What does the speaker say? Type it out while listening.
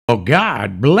Well,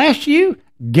 God bless you.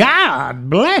 God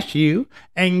bless you.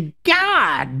 And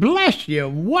God bless you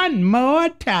one more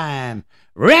time.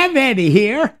 Rev Eddie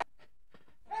here.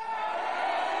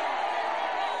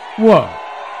 Whoa.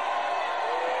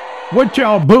 What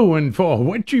y'all booing for?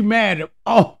 What you mad at?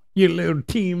 Oh, your little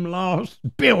team lost.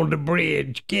 Build a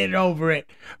bridge. Get over it.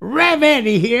 Rev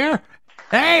Eddie here.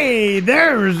 Hey,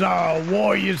 there's our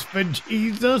Warriors for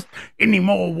Jesus. Any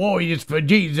more Warriors for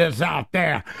Jesus out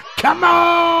there? Come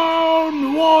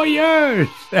on, Warriors.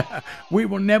 We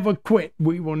will never quit.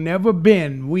 We will never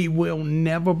bend. We will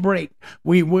never break.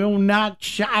 We will not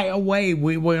shy away.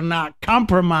 We will not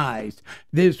compromise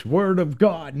this word of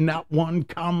God. Not one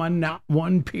comma, not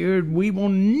one period. We will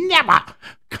never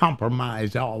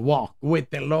compromise our walk with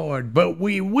the Lord, but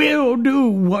we will do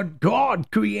what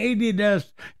God created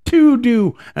us to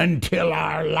do until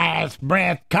our last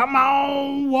breath. Come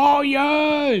on,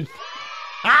 Warriors!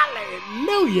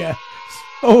 Hallelujah!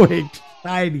 So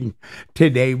exciting.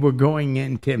 Today we're going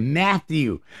into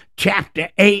Matthew chapter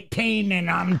 18, and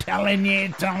I'm telling you,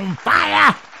 it's on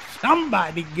fire.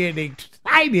 Somebody get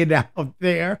excited out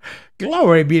there.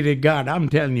 Glory be to God. I'm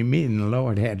telling you, me and the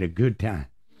Lord had a good time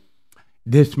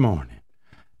this morning,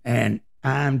 and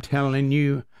I'm telling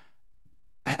you,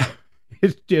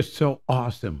 it's just so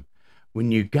awesome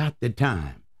when you got the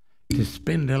time to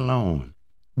spend alone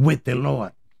with the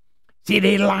Lord. See,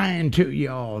 they lying to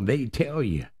y'all. They tell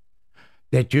you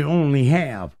that you only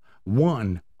have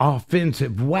one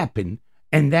offensive weapon,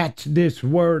 and that's this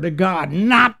word of God.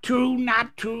 Not true,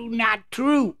 not true, not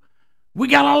true. We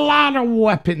got a lot of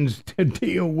weapons to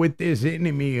deal with this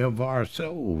enemy of our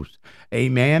souls.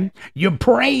 Amen. Your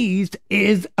praise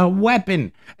is a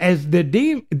weapon as the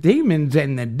demons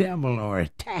and the devil are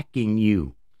attacking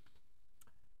you,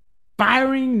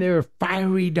 firing their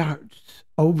fiery darts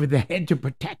over the hedge of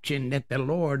protection that the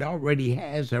Lord already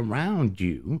has around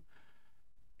you.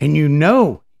 And you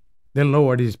know the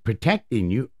Lord is protecting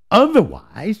you.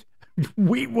 Otherwise,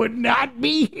 we would not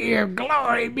be here.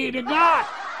 Glory be to God.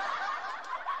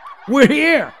 We're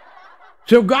here.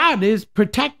 So God is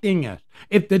protecting us.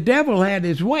 If the devil had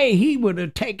his way, he would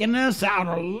have taken us out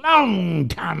a long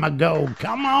time ago.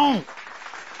 Come on.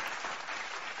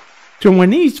 So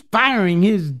when he's firing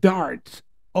his darts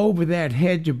over that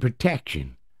hedge of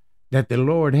protection that the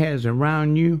Lord has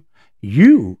around you,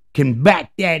 you can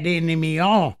back that enemy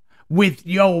off with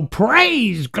your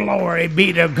praise. Glory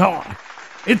be to God.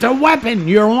 It's a weapon.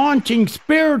 You're launching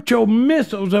spiritual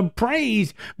missiles of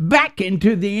praise back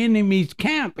into the enemy's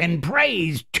camp, and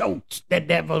praise chokes the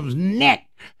devil's neck,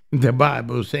 the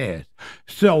Bible says.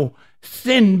 So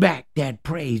send back that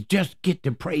praise. Just get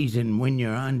to praising when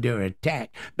you're under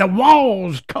attack. The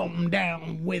walls come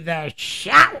down with a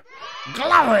shout.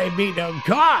 Glory be to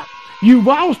God. You've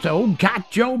also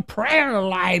got your prayer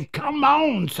life. Come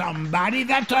on, somebody.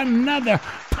 That's another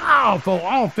powerful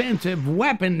offensive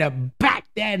weapon to back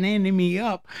that enemy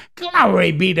up.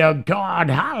 Glory be to God.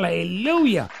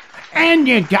 Hallelujah. And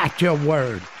you got your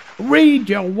word. Read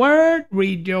your word,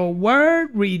 read your word,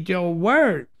 read your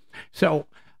word. So,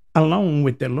 alone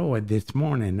with the Lord this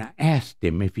morning, I asked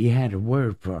him if he had a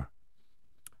word for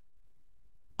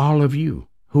all of you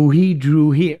who he drew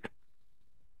here.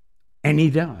 And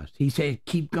he does. He said,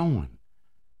 keep going.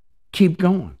 Keep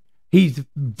going. He's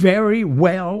very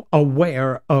well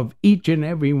aware of each and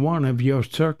every one of your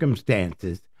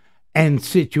circumstances and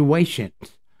situations.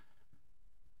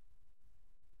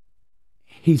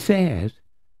 He says,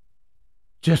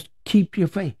 just keep your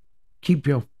faith. Keep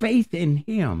your faith in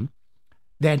him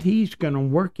that he's going to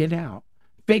work it out,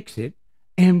 fix it,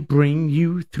 and bring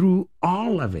you through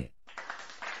all of it.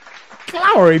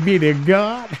 Glory be to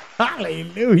God.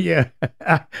 Hallelujah.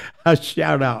 A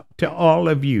shout out to all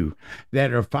of you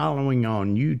that are following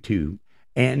on YouTube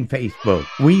and Facebook.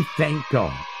 We thank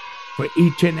God for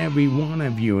each and every one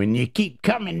of you. And you keep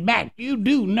coming back. You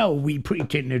do know we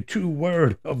preaching the true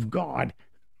word of God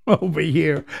over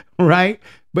here, right?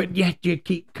 But yet you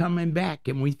keep coming back,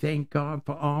 and we thank God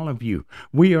for all of you.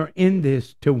 We are in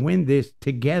this to win this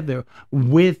together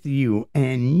with you,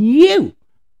 and you.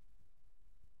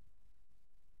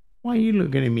 Why are you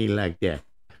looking at me like that?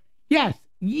 Yes,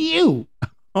 you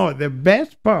are the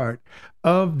best part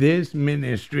of this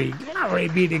ministry. Glory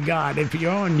be to God. If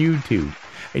you're on YouTube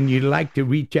and you'd like to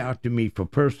reach out to me for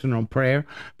personal prayer,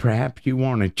 perhaps you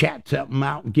want to chat something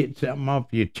out, get something off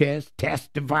your chest,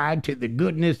 testify to the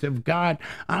goodness of God,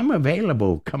 I'm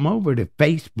available. Come over to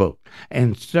Facebook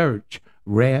and search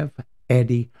Rev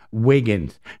Eddie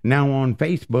Wiggins. Now on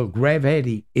Facebook, Rev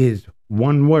Eddie is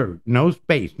one word, no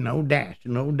space, no dash,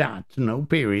 no dots, no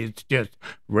periods, just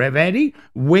Rev Eddie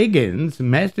Wiggins.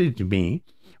 Message me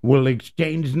We'll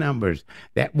exchange numbers.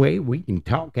 That way we can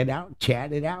talk it out,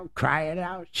 chat it out, cry it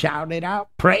out, shout it out,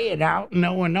 pray it out,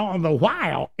 knowing all the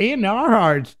while in our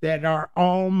hearts that our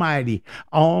almighty,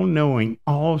 all-knowing,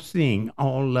 all-seeing,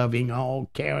 all-loving,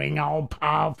 all-caring,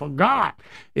 all-powerful God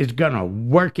is going to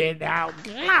work it out.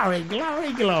 Glory,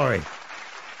 glory, glory.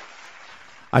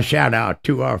 A shout out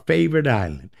to our favorite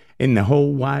island in the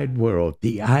whole wide world,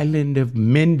 the island of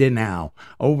Mindanao,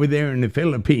 over there in the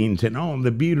Philippines, and all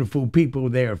the beautiful people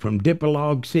there, from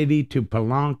Dipolog City to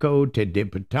Polanco to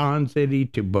Dipitan City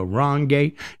to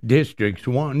Barangay, districts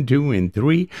 1, 2, and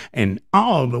 3, and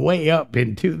all the way up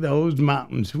into those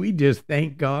mountains. We just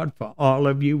thank God for all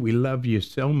of you. We love you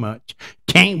so much.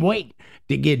 Can't wait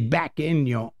to get back in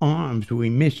your arms.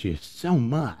 We miss you so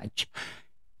much.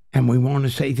 And we want to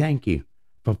say thank you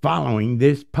for following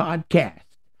this podcast,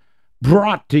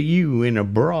 brought to you in a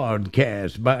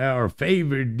broadcast by our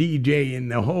favorite DJ in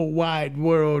the whole wide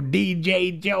world,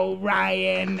 DJ Joe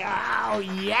Ryan. Oh,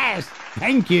 yes.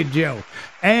 Thank you, Joe.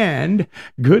 And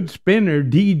good spinner,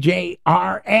 DJ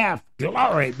RF.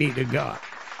 Glory be to God.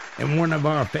 And one of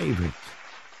our favorites,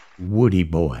 Woody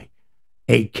Boy,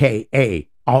 a.k.a.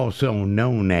 also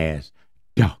known as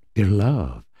Dr.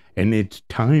 Love. And it's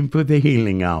time for the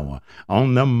Healing Hour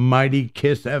on the mighty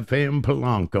Kiss FM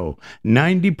Polanco,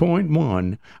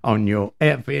 90.1 on your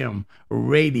FM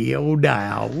radio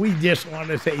dial. We just want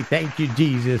to say thank you,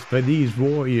 Jesus, for these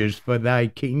warriors for thy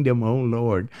kingdom, O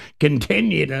Lord.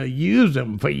 Continue to use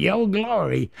them for your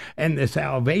glory and the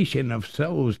salvation of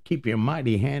souls. Keep your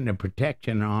mighty hand of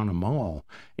protection on them all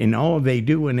in all they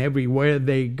do and everywhere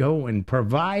they go, and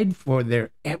provide for their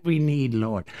every need,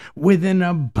 Lord, with an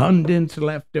abundance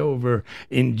left over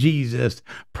in Jesus'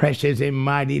 precious and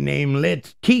mighty name.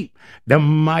 Let's keep the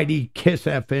mighty Kiss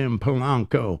FM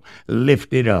Polanco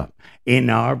lifted up in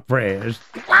our prayers.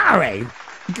 Glory,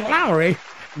 glory,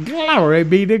 glory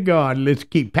be to God. Let's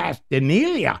keep Pastor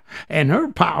Nelia and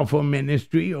her powerful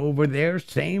ministry over there,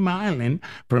 same island,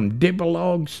 from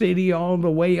Dipolog City all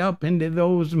the way up into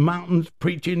those mountains,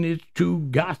 preaching his true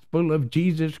gospel of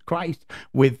Jesus Christ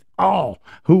with all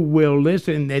who will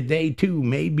listen, that they too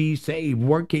may be saved,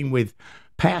 working with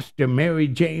Pastor Mary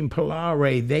Jane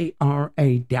Pilare. They are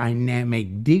a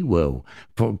dynamic duo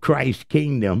for Christ's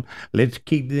kingdom. Let's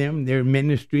keep them, their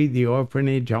ministry, the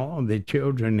orphanage, all the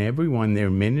children, everyone they're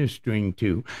ministering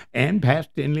to, and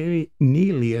Pastor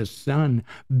Nelia's son,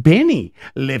 Benny,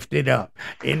 lifted up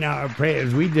in our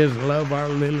prayers. We just love our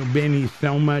little Benny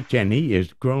so much, and he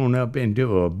has grown up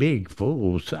into a big,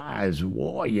 full-size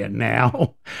warrior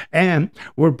now. And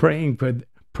we're praying for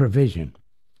provision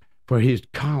for his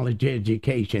college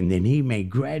education, that he may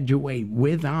graduate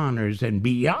with honors and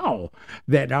be all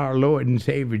that our Lord and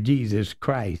Savior Jesus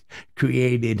Christ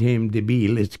created him to be.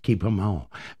 Let's keep them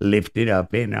all lifted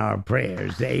up in our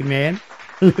prayers. Amen.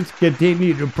 Let's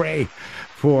continue to pray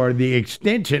for the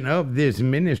extension of this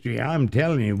ministry. I'm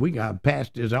telling you, we got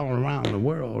pastors all around the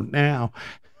world now,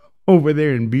 over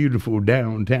there in beautiful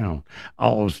downtown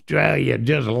Australia,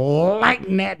 just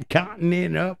lighting that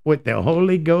continent up with the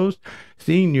Holy Ghost.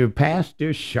 Senior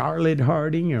Pastor Charlotte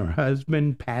Harding, her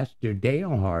husband, Pastor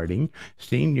Dale Harding,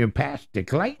 Senior Pastor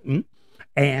Clayton,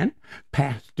 and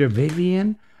Pastor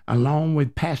Vivian, along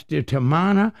with Pastor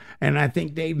Tamana, and I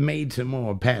think they've made some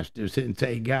more pastors since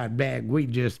they got back. We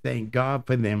just thank God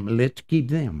for them. Let's keep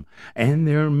them and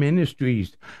their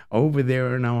ministries over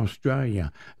there in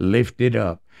Australia lifted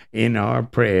up in our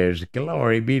prayers.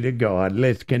 Glory be to God.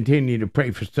 Let's continue to pray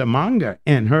for Samanga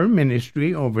and her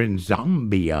ministry over in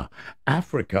Zambia,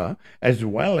 Africa, as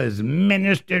well as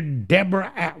Minister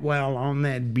Deborah Atwell on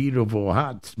that beautiful,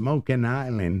 hot, smoking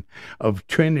island of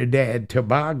Trinidad,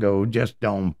 Tobago, just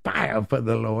on fire for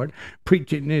the Lord,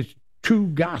 preaching this true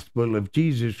gospel of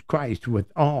Jesus Christ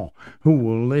with all who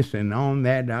will listen on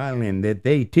that island, that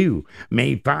they too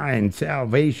may find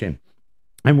salvation.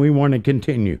 And we want to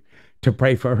continue to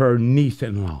pray for her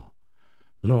niece-in-law.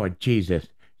 Lord Jesus,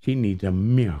 she needs a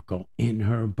miracle in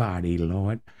her body,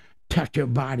 Lord. Touch her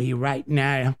body right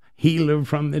now. Heal her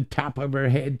from the top of her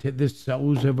head to the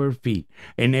soles of her feet.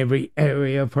 In every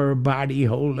area of her body,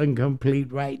 whole and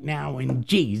complete right now. In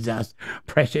Jesus'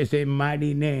 precious and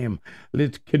mighty name.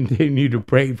 Let's continue to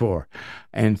pray for her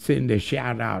and send a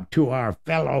shout out to our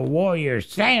fellow warrior,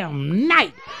 Sam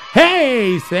Knight.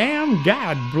 Hey, Sam,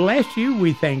 God bless you.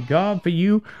 We thank God for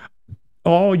you.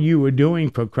 All you are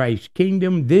doing for Christ's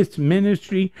kingdom, this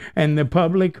ministry, and the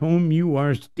public whom you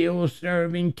are still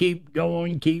serving. Keep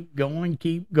going, keep going,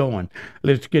 keep going.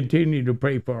 Let's continue to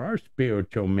pray for our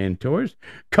spiritual mentors,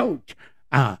 Coach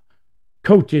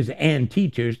coaches and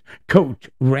teachers, Coach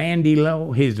Randy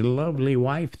Lowe, his lovely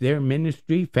wife, their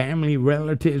ministry, family,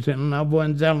 relatives, and loved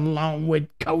ones, along with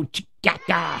Coach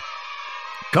Gaga.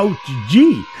 Coach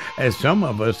G, as some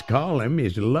of us call him,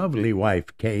 his lovely wife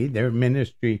Kay, their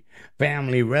ministry,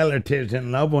 family, relatives,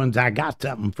 and loved ones. I got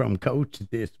something from Coach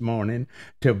this morning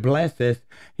to bless us.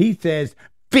 He says,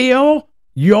 fill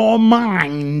your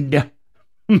mind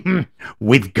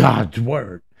with God's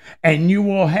word, and you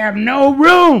will have no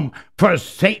room for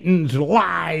Satan's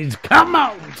lies. Come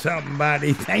on,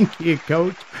 somebody. Thank you,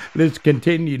 Coach. Let's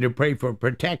continue to pray for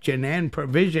protection and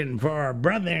provision for our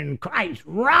brother in Christ,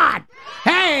 Rod.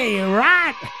 Hey,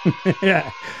 Rod.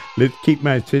 Let's keep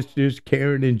my sisters,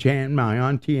 Karen and Jan, my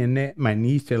auntie Annette, my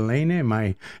niece Elena, and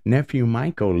my nephew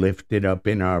Michael lifted up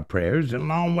in our prayers,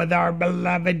 along with our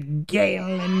beloved Gail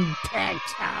and Tex.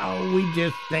 Oh, we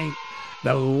just thank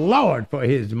the Lord for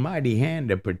his mighty hand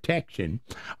of protection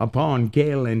upon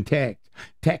Gail and Tex.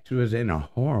 Tex was in a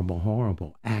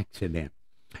horrible accident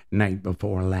night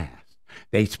before last.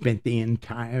 They spent the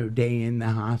entire day in the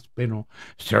hospital,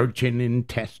 searching and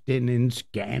testing and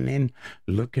scanning,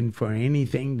 looking for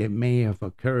anything that may have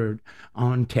occurred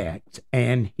on Tex.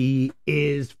 And he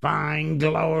is fine.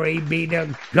 Glory be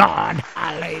to God.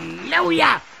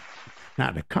 Hallelujah.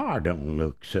 Now, the car don't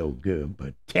look so good,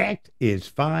 but Tex is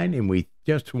fine, and we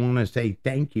just want to say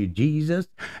thank you, Jesus.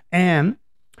 And,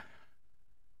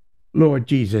 Lord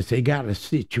Jesus, they got a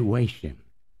situation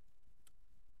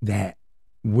that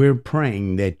we're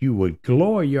praying that you would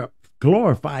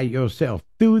glorify yourself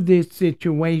through this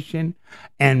situation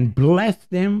and bless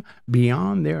them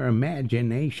beyond their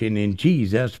imagination in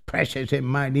Jesus' precious and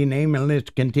mighty name. And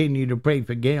let's continue to pray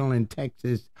for Gail in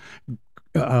Texas.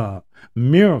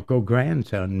 Miracle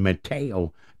grandson,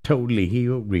 Mateo, totally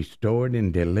healed, restored,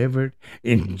 and delivered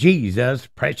in Jesus'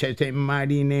 precious and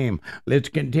mighty name. Let's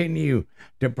continue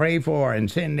to pray for and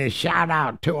send a shout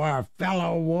out to our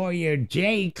fellow warrior,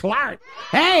 Jay Clark.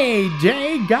 Hey,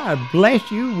 Jay, God bless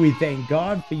you. We thank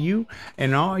God for you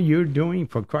and all you're doing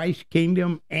for Christ's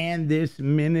kingdom and this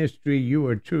ministry. You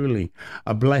are truly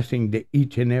a blessing to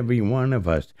each and every one of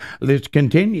us. Let's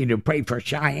continue to pray for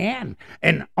Cheyenne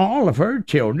and all of her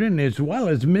children, as well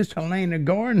as Miss Helena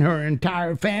Gore and her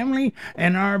entire family,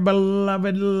 and our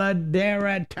beloved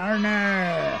Ladera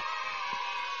Turner.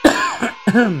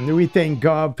 We thank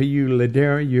God for you,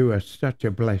 Ladera. You are such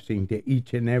a blessing to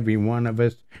each and every one of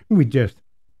us. We just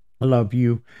love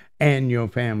you and your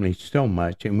family so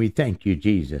much, and we thank you,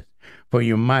 Jesus, for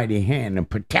your mighty hand of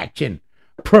protection,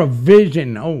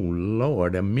 provision. Oh,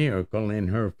 Lord, a miracle in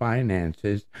her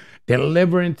finances,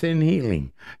 deliverance and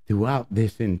healing throughout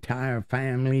this entire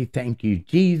family. Thank you,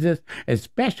 Jesus,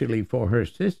 especially for her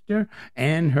sister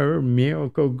and her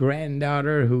miracle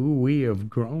granddaughter, who we have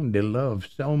grown to love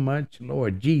so much.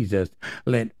 Lord Jesus,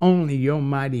 let only your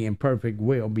mighty and perfect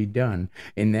will be done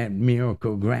in that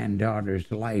miracle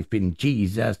granddaughter's life, in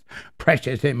Jesus'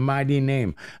 precious and mighty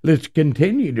name. Let's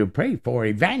continue to pray for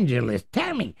Evangelist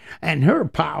Tammy and her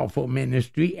powerful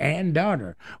ministry and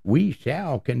daughter. We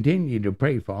shall continue to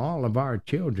pray for all of our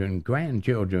children,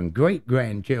 grandchildren,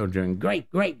 great-grandchildren,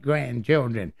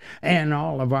 great-great-grandchildren, and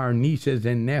all of our nieces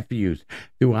and nephews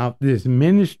throughout this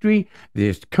ministry,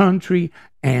 this country,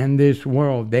 and this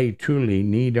world. They truly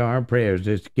need our prayers.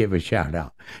 Let's give a shout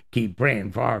out. Keep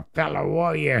praying for our fellow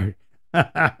warrior,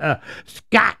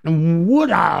 Scott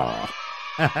Woodall.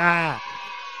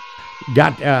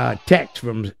 Got a text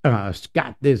from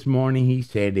Scott this morning. He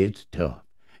said it's tough.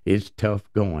 It's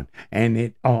tough going, and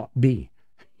it ought be.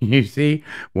 You see,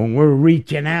 when we're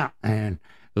reaching out and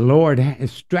Lord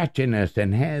is stretching us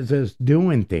and has us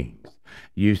doing things,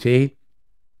 you see,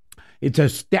 it's a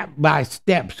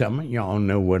step-by-step. Some of y'all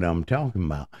know what I'm talking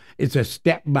about. It's a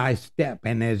step-by-step,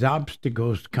 and as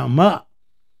obstacles come up,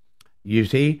 you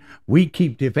see, we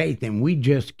keep the faith and we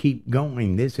just keep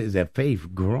going. This is a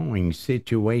faith-growing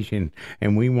situation,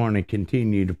 and we want to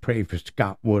continue to pray for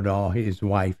Scott Woodall, his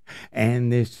wife,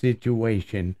 and this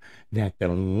situation, that the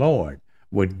Lord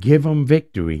would give them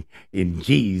victory in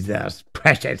Jesus'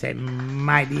 precious and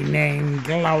mighty name.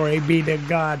 Glory be to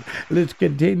God. Let's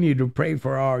continue to pray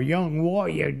for our young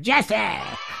warrior, Jesse,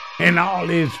 and all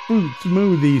his fruit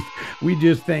smoothies. We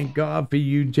just thank God for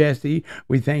you, Jesse.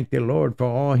 We thank the Lord for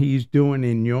all he's doing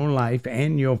in your life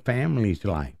and your family's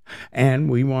life. And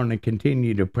we want to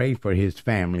continue to pray for his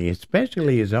family,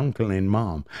 especially his uncle and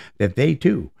mom, that they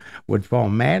too would fall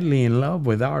madly in love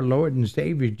with our Lord and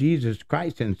Savior Jesus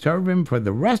Christ and serve him for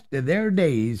the rest of their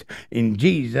days in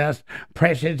Jesus'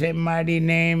 precious and mighty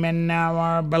name. And now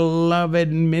our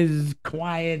beloved Ms.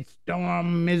 Quiet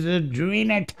Storm, Ms.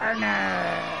 Adrena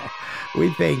Turner. We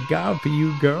thank God for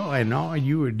you, girl, and all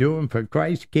you are doing for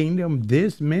Christ's kingdom,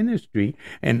 this ministry,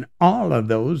 and all of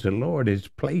those the Lord has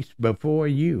placed before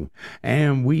you.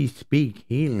 And we speak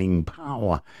healing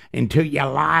power into your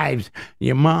lives,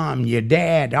 your mom, your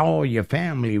dad, all your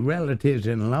family, relatives,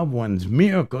 and loved ones.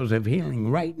 Miracles of healing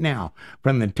right now,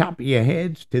 from the top of your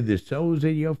heads to the soles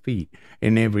of your feet,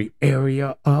 in every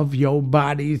area of your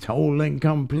bodies, whole and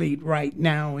complete right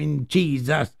now in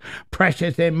Jesus'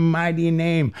 precious and mighty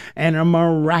name. And a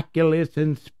miraculous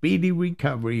and speedy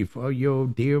recovery for your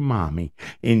dear mommy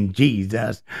in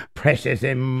Jesus' precious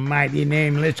and mighty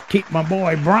name. Let's keep my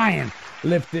boy Brian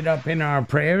lifted up in our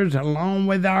prayers, along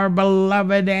with our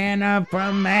beloved Anna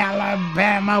from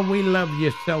Alabama. We love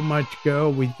you so much,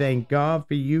 girl. We thank God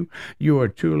for you. You are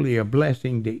truly a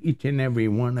blessing to each and every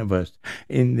one of us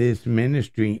in this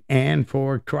ministry and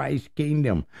for Christ's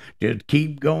kingdom. Just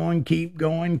keep going, keep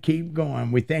going, keep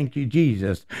going. We thank you,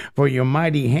 Jesus, for your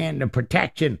mighty hand of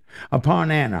protection upon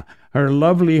Anna, her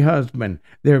lovely husband,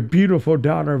 their beautiful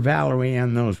daughter Valerie,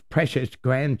 and those precious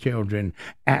grandchildren,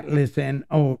 Atlas and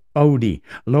Odie.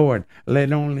 Lord,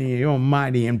 let only your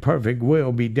mighty and perfect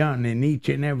will be done in each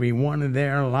and every one of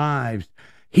their lives.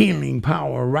 Healing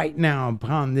power right now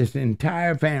upon this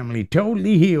entire family,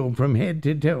 totally healed from head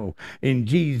to toe. In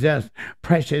Jesus'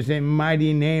 precious and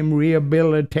mighty name,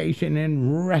 rehabilitation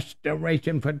and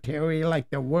restoration for Terry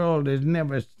like the world has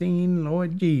never seen,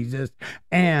 Lord Jesus.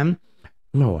 And,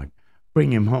 Lord,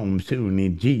 bring him home soon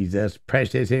in Jesus'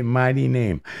 precious and mighty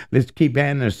name. Let's keep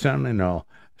Anna's son-in-law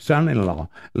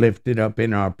lifted up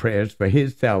in our prayers for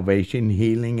his salvation,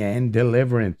 healing, and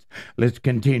deliverance. Let's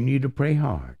continue to pray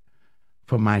hard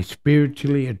for my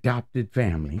spiritually adopted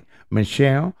family,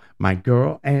 Michelle, my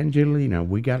girl Angelina.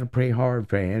 We got to pray hard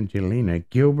for Angelina,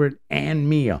 Gilbert, and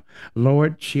Mia.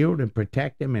 Lord, shield and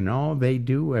protect them in all they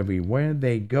do, everywhere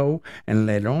they go, and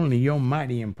let only your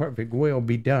mighty and perfect will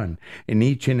be done in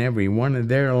each and every one of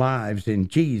their lives. In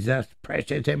Jesus'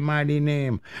 precious and mighty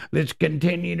name, let's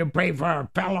continue to pray for our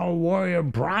fellow warrior,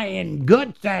 Brian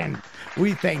Goodson.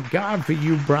 We thank God for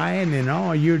you, Brian, and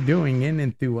all you're doing in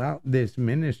and throughout this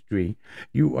ministry.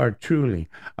 You are truly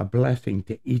a blessing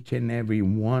to each and every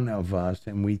one of us,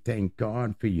 and we thank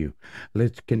God for you.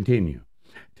 Let's continue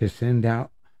to send out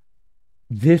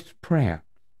this prayer,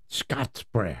 Scott's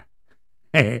prayer.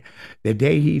 The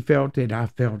day he felt it, I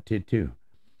felt it too.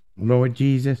 Lord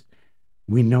Jesus,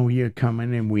 we know you're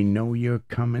coming, and we know you're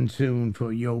coming soon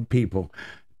for your people.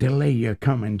 Delay your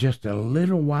coming just a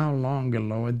little while longer,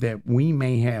 Lord, that we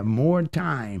may have more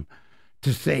time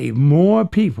to save more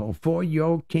people for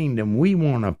your kingdom. We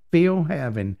want to feel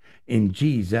heaven in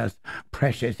Jesus'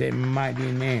 precious and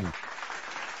mighty name.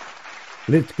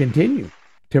 Let's continue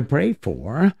to pray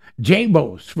for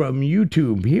Jabos from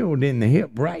YouTube, healed in the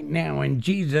hip right now in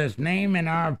Jesus' name, and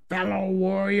our fellow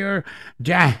warrior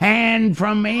Jahan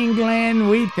from England.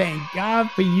 We thank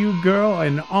God for you, girl,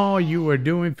 and all you are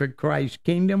doing for Christ's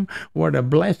kingdom. What a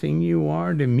blessing you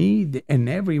are to me and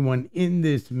everyone in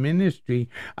this ministry.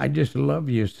 I just love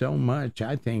you so much.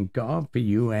 I thank God for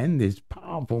you and this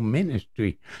powerful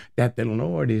ministry that the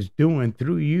Lord is doing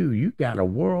through you. You got a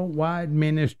worldwide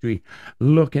ministry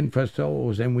looking for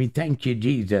souls, and we thank you,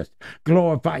 Jesus.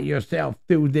 Glorify yourself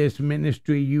through this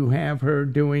ministry you have her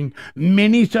doing.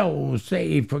 Many souls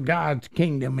saved for God's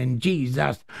kingdom in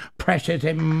Jesus' precious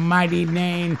and mighty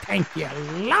name. Thank you,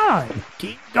 Lord.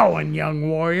 Keep going,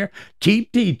 young warrior.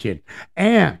 Keep teaching.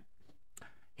 And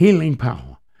healing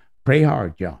power. Pray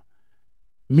hard, y'all.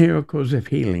 Miracles of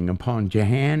healing upon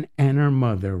Jahan and her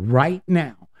mother right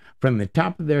now, from the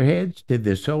top of their heads to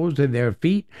the soles of their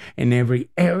feet, in every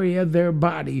area of their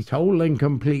bodies, whole and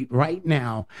complete right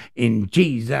now, in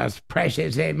Jesus'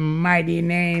 precious and mighty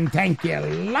name. Thank you,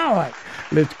 Lord.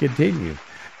 Let's continue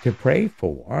to pray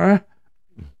for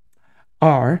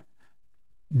our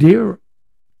dear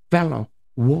fellow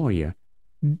warrior,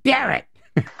 Derek.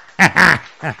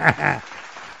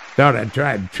 Thought I'd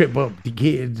try to trip up the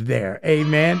kids there.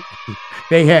 Amen.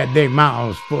 They had their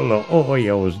mouths full of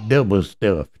Oreos, double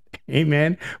stuffed.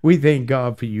 Amen. We thank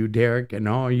God for you, Derek, and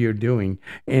all you're doing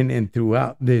in and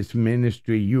throughout this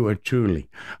ministry. You are truly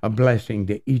a blessing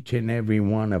to each and every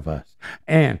one of us.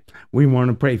 And we want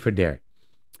to pray for Derek,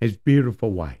 his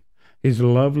beautiful wife, his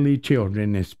lovely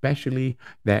children, especially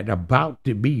that about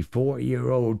to be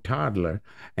 4-year-old toddler.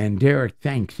 And Derek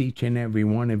thanks each and every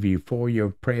one of you for your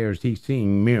prayers. He's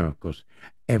seeing miracles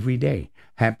every day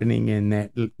happening in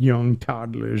that young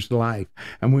toddler's life.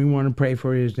 And we want to pray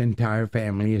for his entire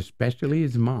family, especially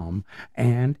his mom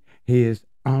and his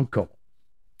uncle.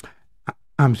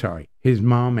 I'm sorry, his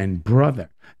mom and brother,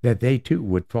 that they too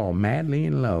would fall madly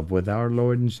in love with our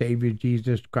Lord and Savior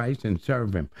Jesus Christ and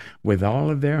serve him with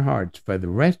all of their hearts for the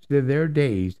rest of their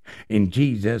days in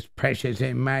Jesus' precious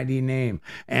and mighty name.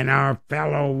 And our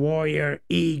fellow warrior,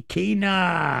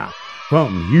 Ekina,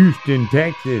 from Houston,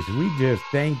 Texas, we just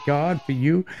thank God for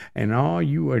you and all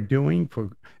you are doing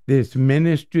for this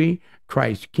ministry,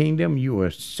 Christ's Kingdom. You are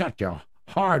such a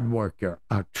hard worker,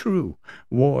 a true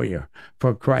warrior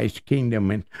for Christ's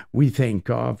kingdom. And we thank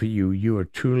God for you. You are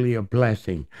truly a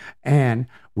blessing. And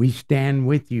we stand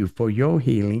with you for your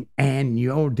healing and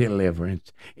your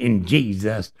deliverance in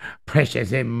Jesus'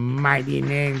 precious and mighty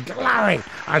name. Glory.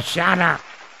 A shout out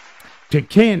to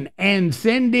Ken and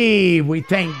Cindy. We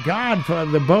thank God for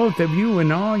the both of you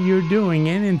and all you're doing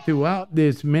in and throughout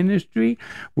this ministry.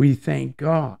 We thank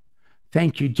God.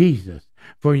 Thank you, Jesus,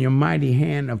 for your mighty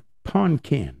hand upon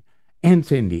Ken and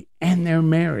Cindy and their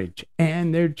marriage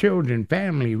and their children,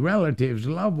 family, relatives,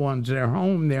 loved ones, their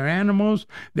home, their animals,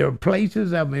 their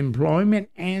places of employment,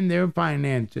 and their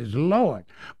finances. Lord,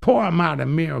 pour them out a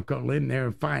miracle in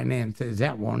their finances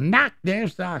that will knock their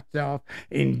socks off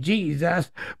in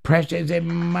Jesus' precious and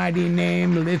mighty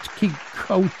name. Let's keep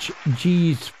Coach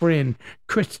G's friend,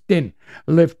 Kristen,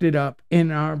 lifted up in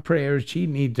our prayers. She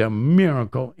needs a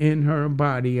miracle in her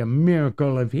body, a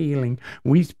miracle of healing.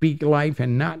 We speak life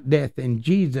and not death in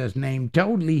Jesus' name,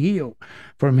 totally healed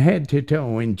from head to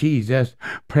toe in Jesus'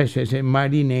 precious and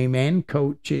mighty name. And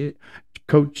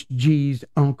Coach G's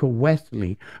Uncle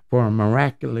Wesley for a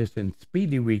miraculous and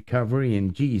speedy recovery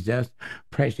in Jesus'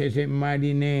 precious and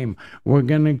mighty name. We're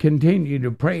going to continue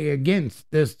to pray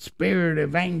against the spirit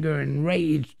of anger and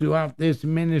rage throughout this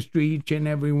ministry, each and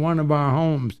every one of our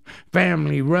homes,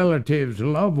 family, relatives,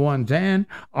 loved ones, and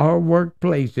our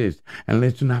workplaces. And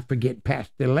let's not forget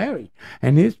Pastor Larry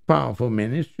and his powerful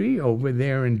ministry over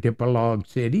there in Dipolog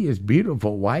City, his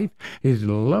beautiful wife, his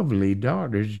lovely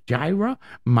daughters, Jaira,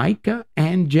 Micah,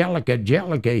 Angelica.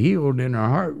 Angelica healed in her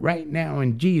heart right now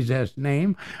in Jesus'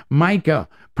 name. Micah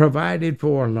provided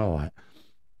for, Lord,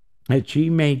 that she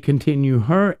may continue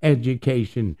her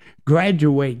education,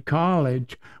 graduate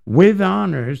college with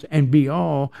honors, and be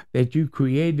all that you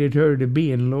created her to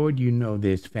be. And Lord, you know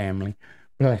this family.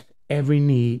 Bless every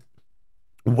need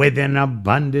with an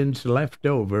abundance left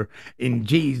over in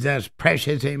Jesus'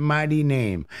 precious and mighty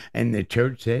name. And the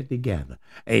church said together,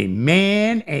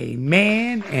 amen,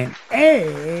 amen, and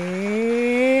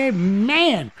amen.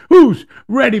 Who's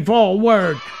ready for a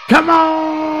word? Come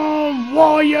on,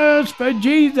 warriors for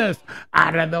Jesus.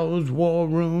 Out of those war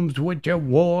rooms with your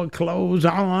war clothes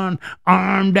on,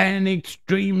 armed and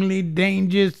extremely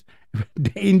dangerous,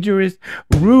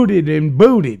 rooted and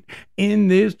booted in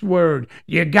this word.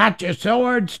 You got your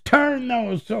swords? Turn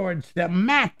those swords to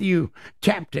Matthew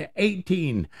chapter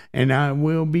 18, and I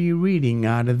will be reading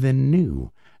out of the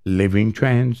New Living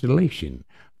Translation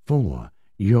for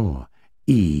your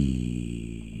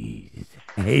ease.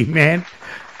 Amen.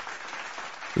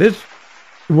 Let's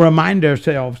remind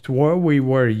ourselves where we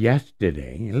were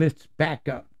yesterday. Let's back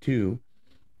up to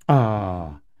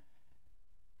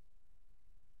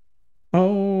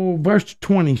verse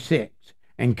 26,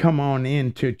 and come on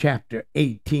into chapter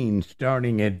 18,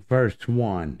 starting at verse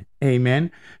 1.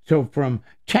 Amen. So from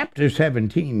chapter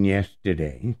 17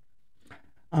 yesterday,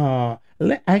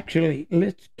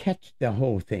 let's catch the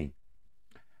whole thing.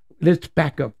 Let's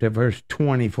back up to verse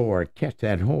 24, catch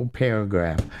that whole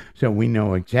paragraph so we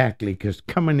know exactly, because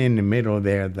coming in the middle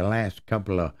there, the last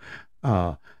couple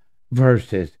of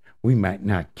verses, we might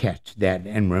not catch that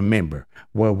and remember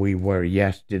where we were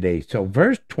yesterday. So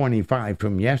verse 25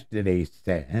 from yesterday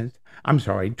says,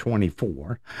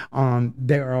 24, on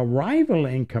their arrival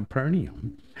in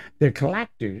Capernaum, the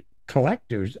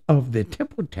collectors of the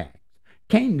temple tax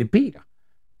came to Peter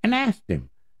and asked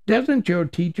him, doesn't your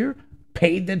teacher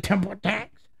pay the temple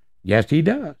tax? Yes, he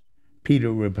does,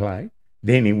 Peter replied.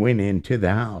 Then he went into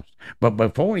the house. But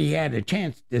before he had a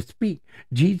chance to speak,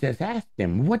 Jesus asked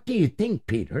him, what do you think,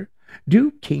 Peter?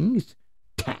 Do kings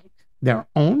tax their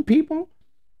own people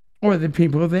or the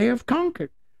people they have conquered?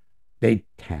 They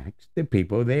tax the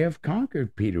people they have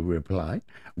conquered, Peter replied.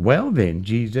 Well then,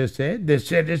 Jesus said, the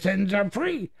citizens are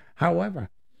free. However,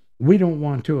 we don't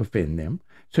want to offend them,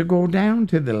 so go down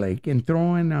to the lake and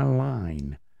throw in a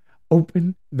line.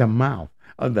 Open the mouth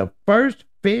of the first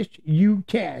fish you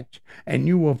catch, and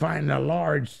you will find a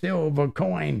large silver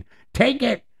coin. Take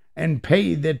it and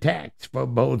pay the tax for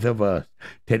both of us.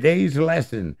 Today's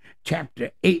lesson,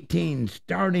 chapter 18,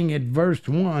 starting at verse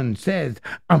 1, says,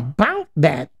 about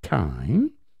that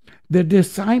time, the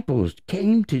disciples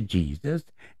came to Jesus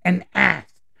and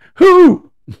asked,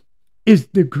 who is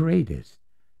the greatest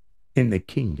in the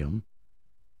kingdom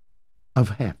of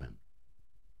heaven?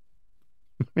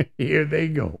 Here they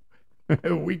go.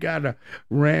 We got a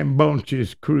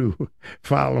rambunctious crew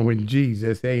following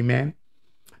Jesus. Amen.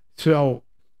 So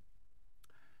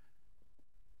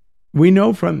we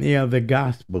know from the other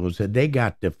gospels that they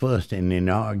got to fussing and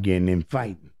arguing and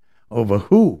fighting over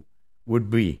who would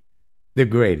be the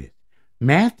greatest.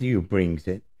 Matthew brings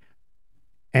it,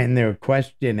 and their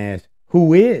question is,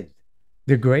 who is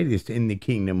the greatest in the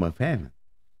kingdom of heaven?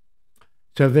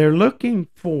 So they're looking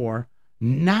for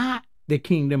not the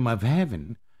kingdom of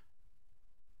heaven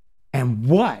and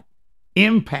what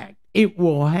impact it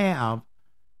will have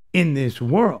in this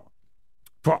world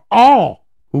for all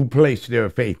who place their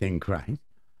faith in Christ.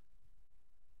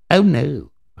 Oh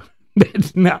no,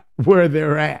 that's not where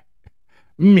they're at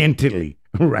mentally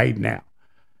right now.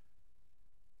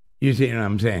 You see what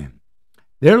I'm saying?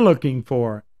 They're looking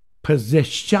for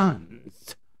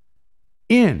positions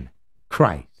in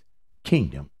Christ's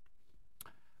kingdom,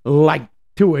 like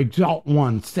to exalt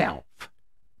oneself.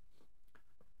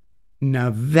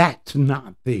 Now that's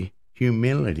not the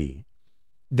humility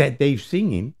that they've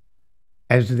seen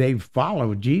as they've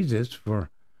followed Jesus for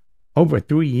over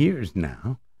 3 years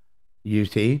now, you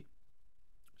see.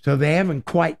 So they haven't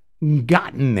quite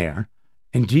gotten there,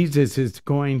 and Jesus is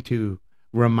going to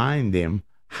remind them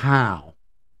how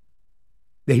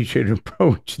they should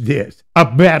approach this a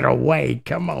better way.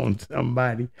 Come on,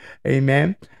 somebody.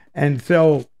 Amen. And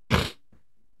so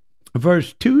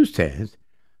verse 2 says,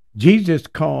 Jesus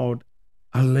called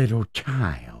a little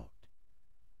child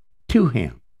to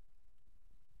him.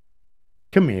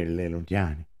 Come here, little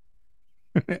Johnny.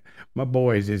 My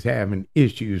boys is having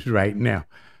issues right now.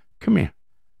 Come here.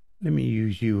 Let me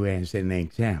use you as an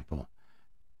example.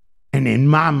 And in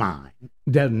my mind,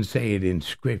 doesn't say it in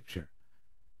Scripture.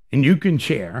 And you can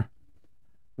share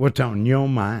what's on your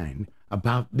mind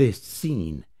about this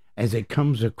scene as it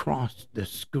comes across the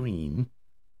screen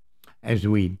as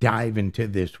we dive into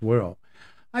this world.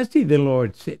 I see the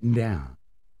Lord sitting down,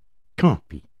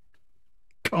 comfy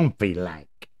like.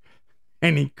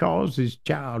 And he calls his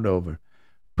child over,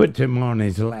 puts him on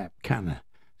his lap, kind of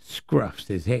scruffs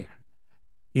his hair.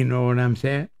 You know what I'm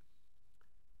saying?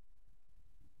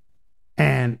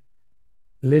 And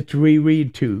let's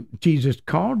reread too. Jesus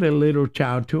called a little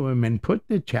child to him and put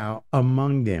the child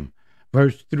among them.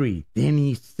 Verse 3, then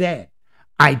he said,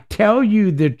 I tell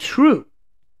you the truth,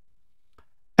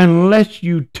 unless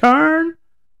you turn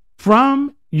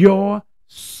from your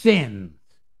sins.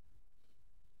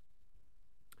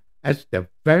 That's the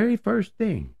very first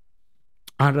thing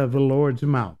out of the Lord's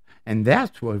mouth. And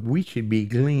that's what we should be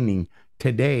gleaning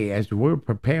today as we're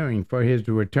preparing for his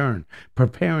return,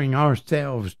 preparing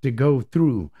ourselves to go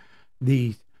through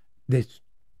this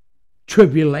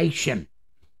tribulation,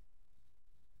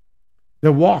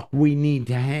 the walk we need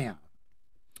to have.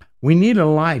 We need a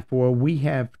life where we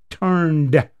have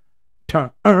turned,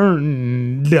 past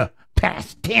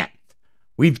tense.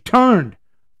 We've turned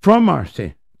from our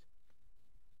sins.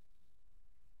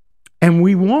 And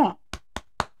we want,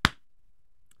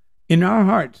 in our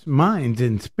hearts, minds,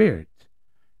 and spirits,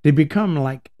 to become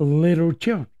like little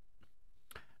children.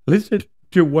 Listen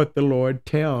to what the Lord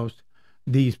tells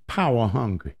these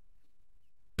power-hungry,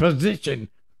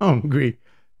 position-hungry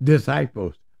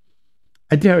disciples.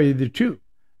 I tell you the truth,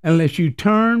 unless you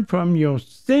turn from your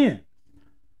sin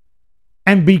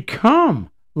and become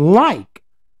like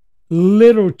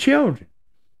little children,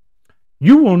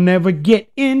 you will never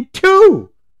get into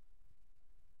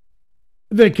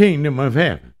the kingdom of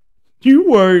heaven. You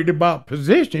worried about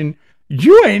position,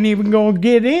 you ain't even going to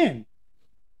get in.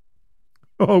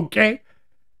 Okay?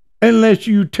 Unless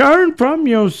you turn from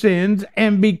your sins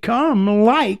and become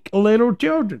like little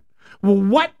children. Well,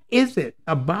 what is it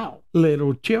about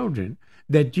little children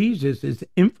that Jesus is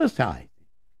emphasizing?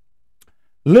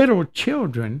 Little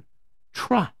children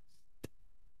trust.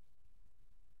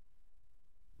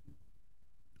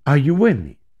 Are you with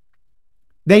me?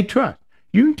 They trust.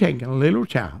 You can take a little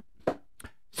child,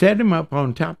 set him up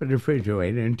on top of the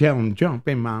refrigerator and tell him, jump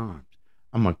in my arms.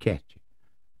 I'm going to catch you.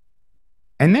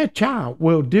 And that child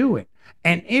will do it.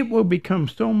 And it will become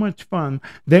so much fun,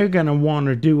 they're going to want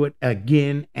to do it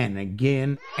again and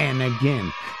again and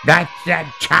again. That's that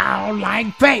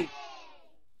childlike faith.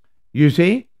 You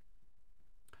see?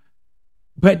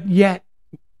 But yet,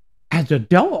 as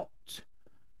adults,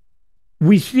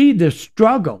 we see the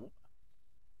struggle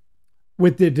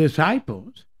with the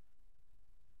disciples,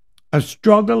 a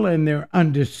struggle in their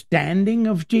understanding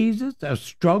of Jesus, a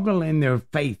struggle in their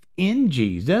faith in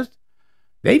Jesus.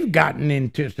 They've gotten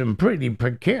into some pretty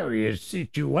precarious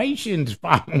situations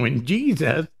following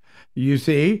Jesus, you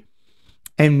see.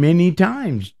 And many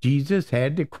times Jesus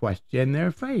had to question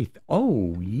their faith.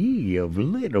 Oh, ye of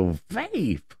little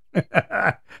faith.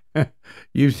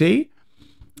 You see?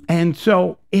 And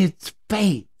so it's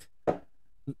faith.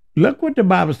 Look what the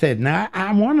Bible said. Now,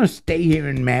 I want to stay here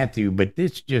in Matthew, but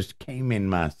this just came in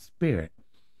my spirit.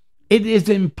 It is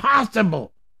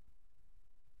impossible.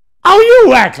 Oh,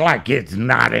 you act like it's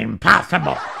not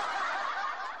impossible.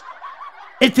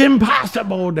 It's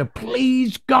impossible to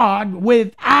please God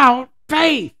without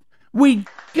faith. We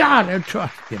gotta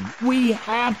trust him. We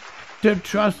have to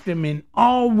trust him in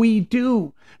all we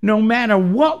do, no matter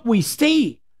what we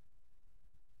see,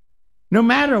 no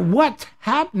matter what's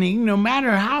happening, no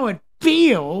matter how it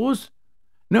feels,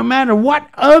 no matter what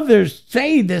others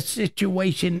say the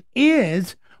situation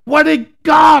is. What did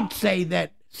God say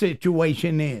that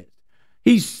situation is?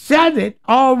 He said it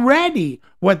already,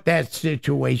 what that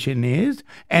situation is,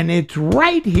 and it's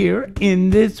right here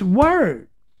in this word.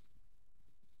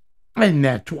 And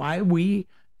that's why we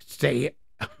say it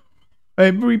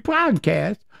every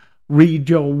podcast. Read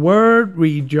your word,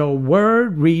 read your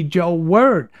word, read your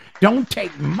word. Don't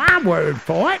take my word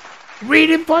for it. Read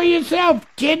it for yourself.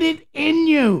 Get it in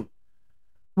you.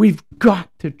 We've got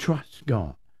to trust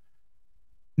God,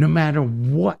 no matter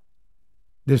what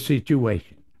the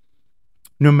situation,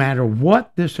 no matter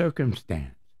what the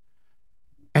circumstance.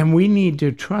 And we need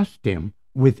to trust him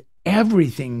with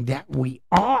everything that we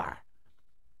are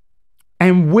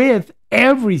and with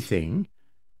everything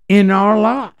in our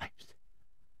lives.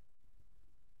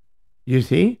 You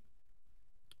see,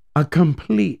 a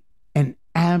complete and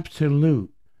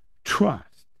absolute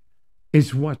trust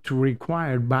is what's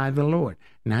required by the Lord.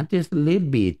 Not just a little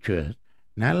bit of trust,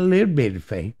 not a little bit of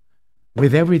faith,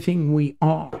 with everything we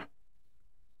are.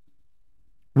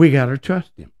 We got to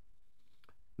trust him.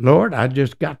 Lord, I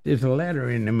just got this letter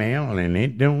in the mail and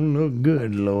it don't look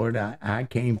good, Lord. I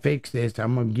can't fix this.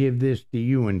 I'm going to give this to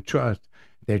you and trust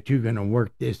that you're going to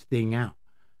work this thing out.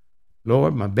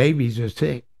 Lord, my babies are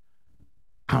sick.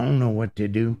 I don't know what to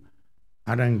do.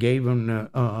 I done gave them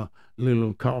the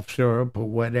little cough syrup or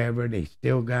whatever. They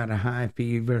still got a high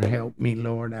fever. Help me,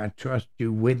 Lord. I trust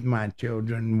you with my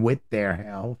children, with their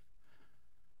health.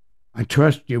 I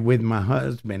trust you with my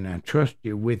husband. I trust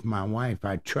you with my wife.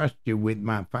 I trust you with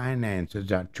my finances.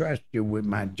 I trust you with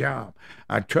my job.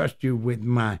 I trust you with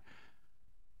my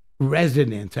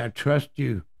residence. I trust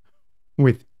you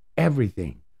with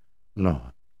everything,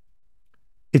 Lord.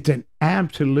 It's an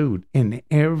absolute in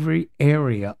every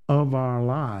area of our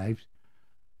lives,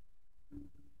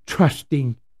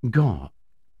 trusting God,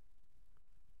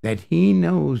 that he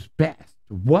knows best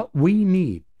what we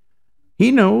need.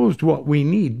 He knows what we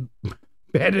need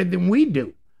better than we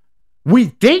do. We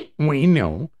think we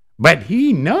know, but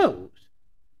he knows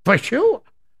for sure.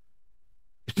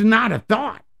 It's not a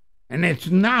thought, and it's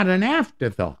not an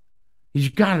afterthought. He's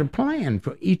got a plan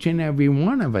for each and every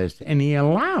one of us, and he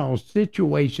allows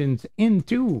situations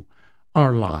into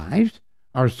our lives,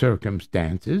 our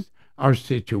circumstances, our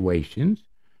situations,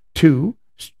 to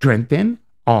strengthen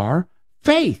our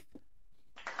faith.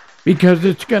 Because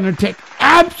it's going to take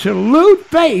absolute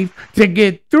faith to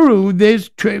get through this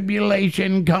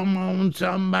tribulation. Come on,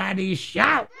 somebody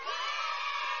shout.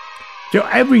 So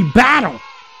every battle,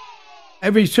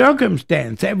 every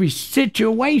circumstance, every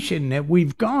situation that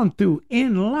we've gone through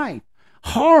in life,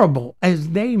 horrible as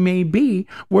they may be,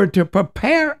 were to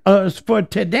prepare us for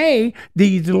today,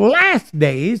 these last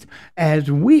days,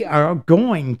 as we are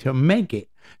going to make it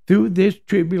through this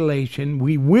tribulation.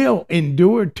 We will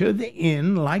endure to the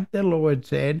end, like the Lord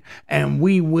said, and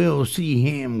we will see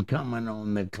him coming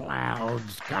on the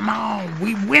clouds. Come on,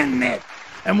 we win this,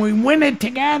 and we win it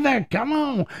together. Come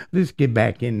on. Let's get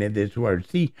back into this word.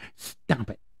 See, stop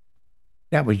it.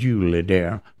 That was you,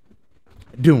 Ladera,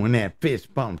 doing that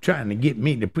fist bump, trying to get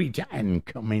me to preach. I didn't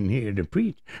come in here to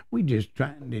preach. We just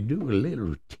trying to do a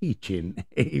little teaching.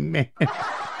 Amen.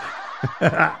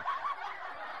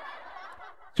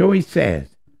 So he says,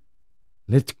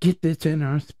 let's get this in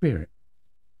our spirit.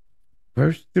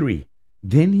 Verse 3,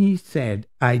 then he said,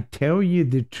 I tell you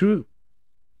the truth.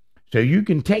 So you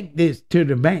can take this to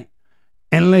the bank.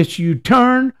 Unless you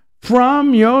turn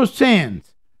from your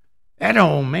sins. That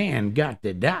old man got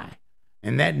to die.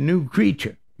 And that new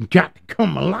creature got to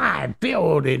come alive,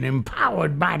 filled and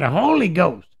empowered by the Holy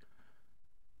Ghost.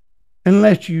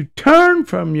 Unless you turn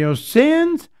from your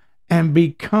sins and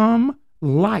become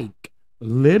like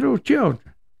little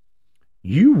children,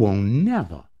 you will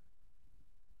never.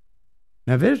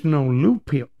 Now, there's no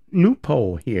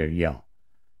loophole here, y'all.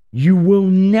 You will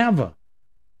never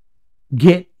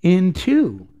get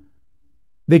into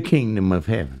the kingdom of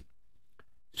heaven.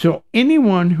 So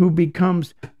anyone who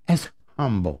becomes as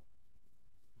humble,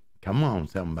 come on,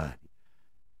 somebody,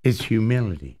 is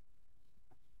humility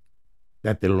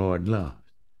that the Lord loves.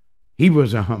 He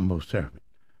was a humble servant.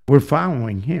 We're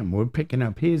following him. We're picking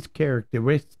up his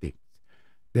characteristics.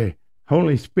 The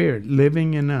Holy Spirit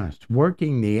living in us,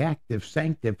 working the act of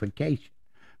sanctification,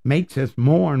 makes us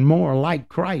more and more like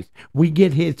Christ. We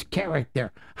get his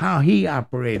character, how he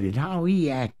operated, how he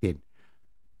acted,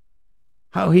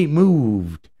 how he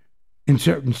moved in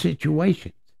certain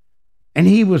situations. And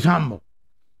he was humble.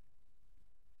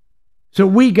 So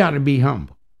we got to be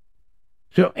humble.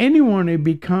 So anyone who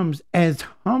becomes as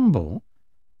humble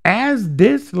as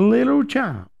this little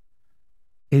child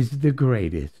is the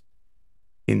greatest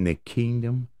in the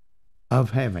kingdom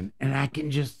of heaven. And I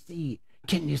can just see,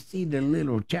 can you see the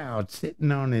little child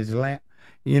sitting on his lap?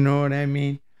 You know what I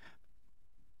mean?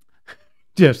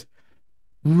 Just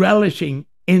relishing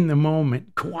in the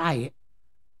moment, quiet,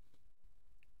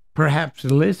 perhaps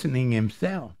listening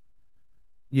himself,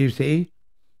 you see?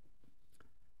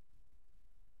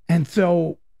 And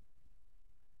so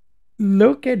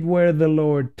look at where the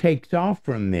Lord takes off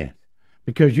from this,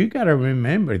 because you got to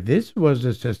remember, this was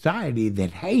a society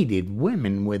that hated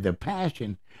women with a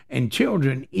passion, and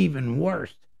children even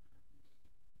worse.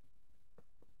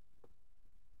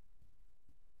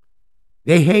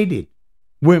 They hated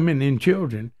women and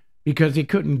children because they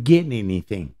couldn't get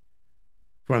anything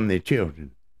from the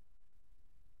children.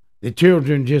 The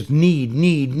children just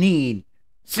need.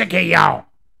 Sick of y'all.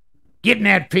 Get in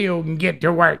that field and get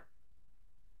to work.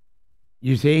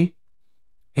 You see?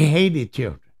 They hated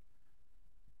children.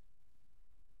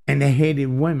 And they hated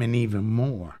women even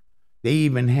more. They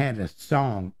even had a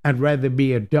song, I'd rather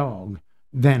be a dog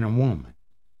than a woman.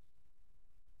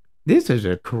 This is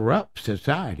a corrupt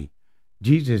society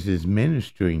Jesus is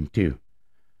ministering to.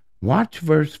 Watch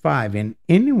verse 5. And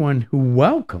anyone who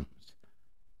welcomes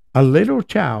a little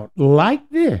child like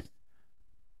this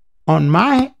on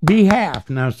my behalf.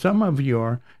 Now, some of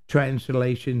your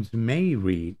translations may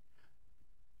read,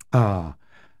 I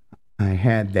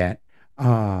had that,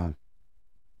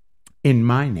 in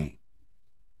my name.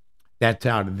 That's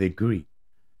out of the Greek.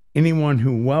 Anyone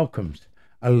who welcomes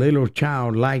a little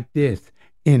child like this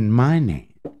in my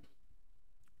name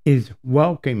is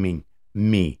welcoming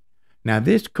me. Now,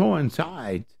 this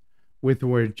coincides with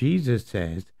where Jesus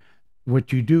says,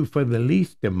 what you do for the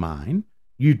least of mine,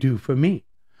 you do for me.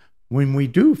 When we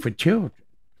do for children,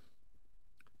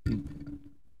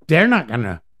 they're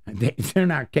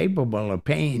not capable of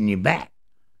paying you back.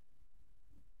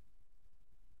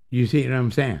 You see what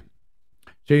I'm saying?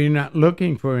 So you're not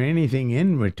looking for anything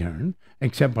in return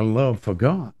except a love for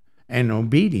God and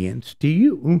obedience to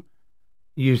you,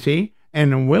 you see,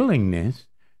 and a willingness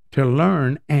to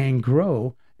learn and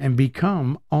grow and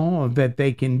become all that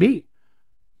they can be.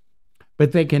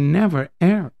 But they can never,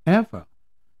 ever.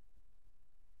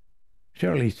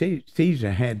 Shirley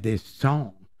Caesar had this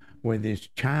song where this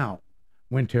child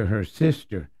went to her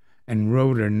sister and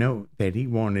wrote a note that he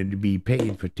wanted to be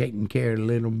paid for taking care of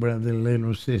little brother,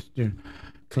 little sister,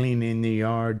 cleaning the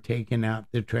yard, taking out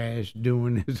the trash,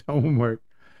 doing his homework.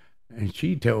 And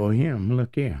she told him,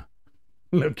 look here,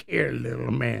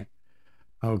 little man,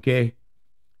 okay?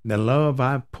 The love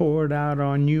I poured out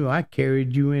on you, I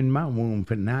carried you in my womb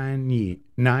for 9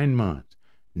 months,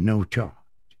 no charge.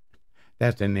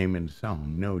 That's the name of the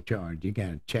song, No Charge. You got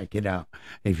to check it out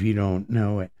if you don't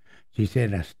know it. She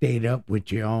said, I stayed up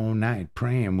with you all night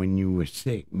praying when you were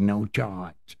sick, no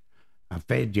charge. I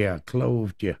fed you, I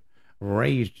clothed you,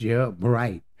 raised you up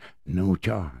right, no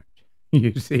charge.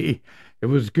 You see, it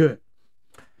was good.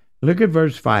 Look at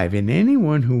verse 5. And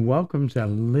anyone who welcomes a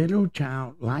little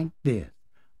child like this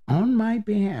on my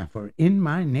behalf or in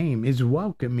my name is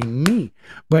welcoming me.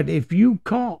 But if you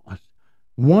cause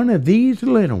one of these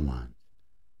little ones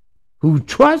who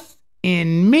trust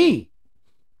in me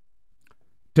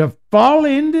to fall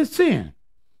into sin,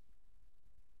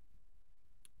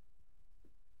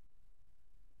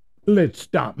 let's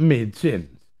stop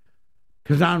mid-sentence,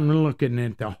 because I'm looking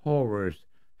at the horrors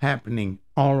happening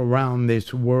all around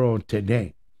this world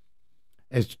today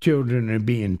as children are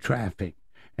being trafficked,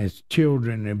 as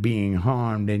children are being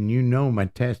harmed, and you know my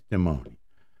testimony,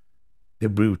 the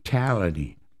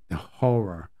brutality, the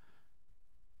horror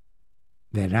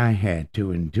that I had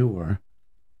to endure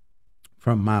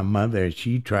from my mother.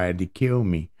 She tried to kill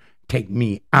me, take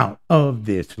me out of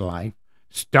this life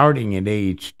starting at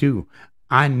age 2.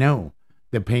 I know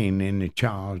the pain in the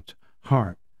child's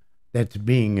heart that's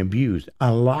being abused.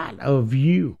 A lot of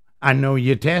you, I know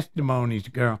your testimonies,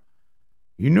 girl.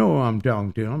 You know who I'm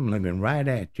talking to. I'm looking right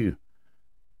at you.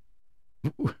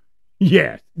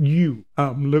 Yes, you.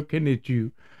 I'm looking at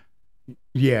you.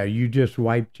 Yeah, you just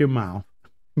wiped your mouth.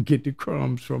 Get the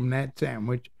crumbs from that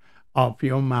sandwich off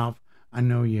your mouth. I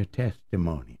know your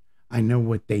testimony. I know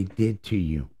what they did to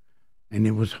you. And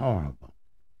it was horrible.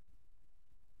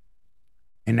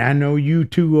 And I know you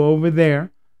two over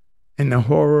there and the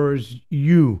horrors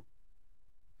you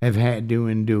have had to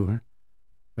endure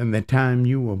from the time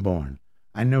you were born.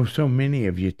 I know so many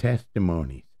of your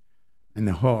testimonies and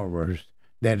the horrors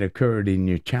that occurred in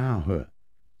your childhood.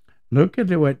 Look at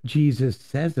what Jesus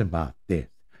says about this.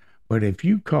 But if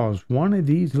you cause one of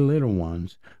these little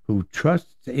ones who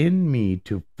trusts in me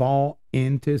to fall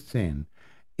into sin,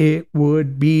 it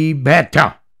would be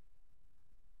better.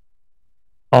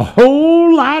 A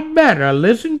whole lot better.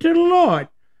 Listen to the Lord.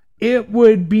 It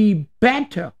would be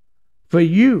better for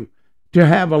you to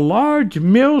have a large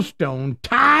millstone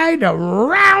tied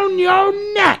around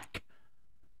your neck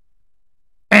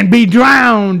and be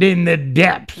drowned in the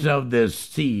depths of the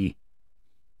sea.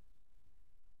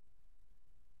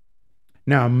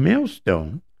 Now, a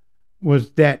millstone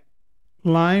was that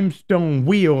limestone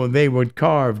wheel they would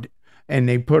carve, and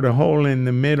they put a hole in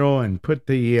the middle and put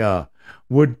the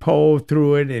wood pole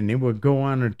through it, and it would go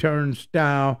on a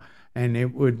turnstile, and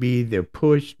it would be either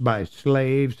pushed by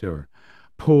slaves or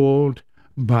pulled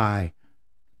by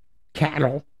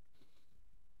cattle.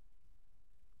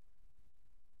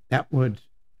 That was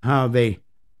how they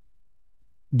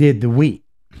did the wheat.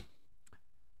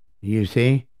 You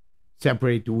see?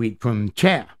 Separate the wheat from the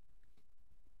chaff.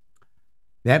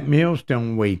 That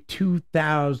millstone weighed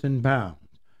 2,000 pounds.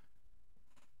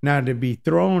 Now, to be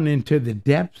thrown into the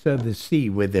depths of the sea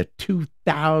with a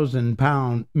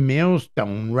 2,000-pound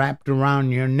millstone wrapped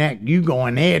around your neck, you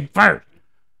going head first.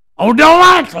 Oh, don't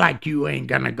act like you ain't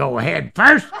gonna go head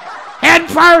first.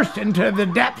 Head first into the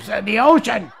depths of the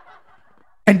ocean.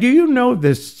 And do you know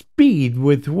the speed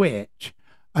with which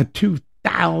a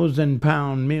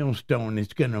 2,000-pound millstone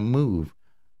is going to move?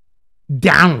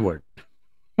 Downward.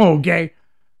 Okay?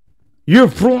 You're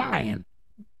flying.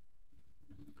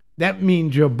 That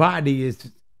means your body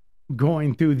is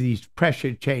going through these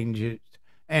pressure changes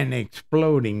and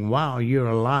exploding while you're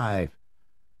alive.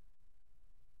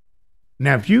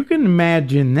 Now, if you can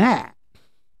imagine that,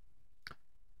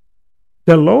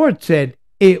 the Lord said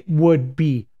it would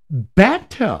be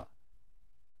better.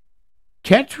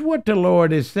 Catch what the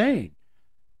Lord is saying.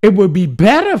 It would be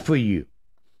better for you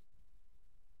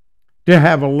to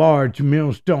have a large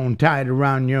millstone tied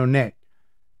around your neck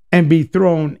and be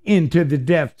thrown into the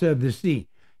depths of the sea.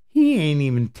 He ain't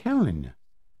even telling you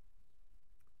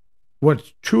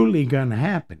what's truly going to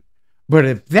happen. But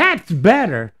if that's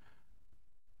better,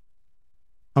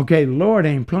 okay, the Lord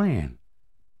ain't playing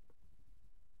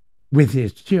with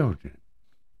his children.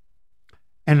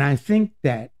 And I think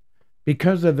that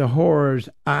because of the horrors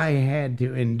I had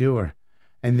to endure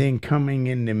and then coming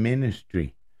into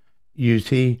ministry, you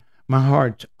see, my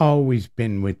heart's always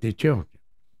been with the children.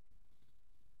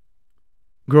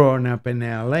 Growing up in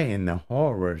L.A. and the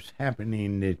horrors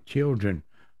happening to children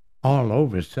all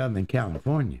over Southern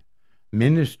California,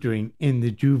 ministering in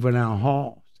the juvenile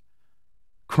halls,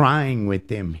 crying with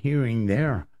them, hearing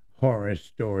their horror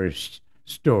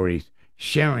stories,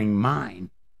 sharing mine.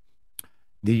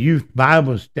 The youth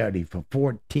Bible study for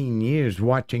 14 years,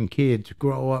 watching kids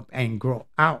grow up and grow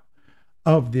out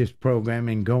of this program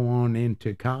and go on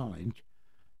into college.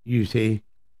 You see,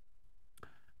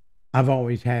 I've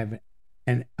always had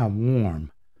a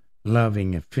warm,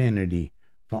 loving affinity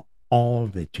for all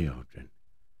the children.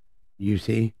 You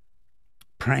see,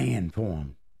 praying for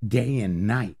them day and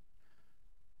night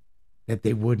that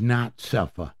they would not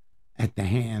suffer at the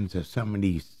hands of some of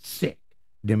these sick,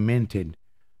 demented,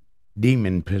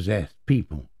 demon-possessed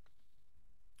people.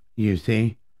 You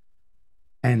see?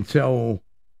 And so,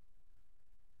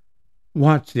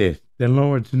 watch this. The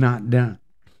Lord's not done.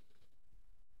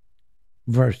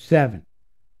 Verse 7.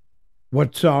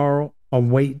 What sorrow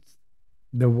awaits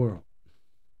the world?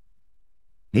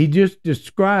 He just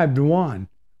described one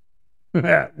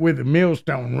with a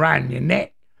millstone riding your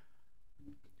neck.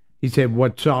 He said,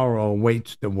 what sorrow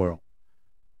awaits the world?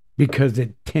 Because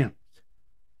it tempts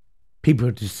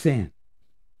people to sin.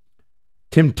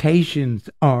 Temptations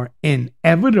are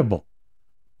inevitable.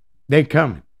 They're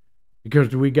coming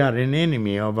because we got an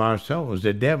enemy of our souls,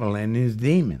 the devil and his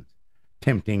demons,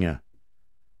 tempting us.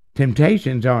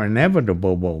 Temptations are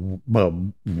inevitable, but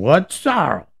what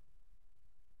sorrow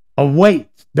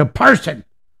awaits the person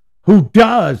who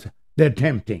does the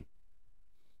tempting.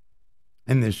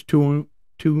 And there's too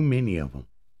many of them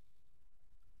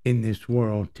in this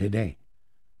world today,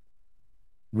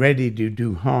 ready to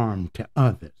do harm to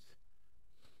others.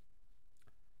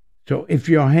 So if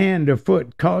your hand or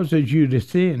foot causes you to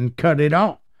sin, cut it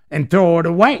off and throw it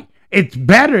away. It's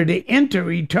better to enter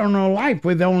eternal life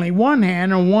with only one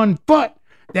hand or one foot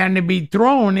than to be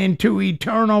thrown into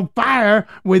eternal fire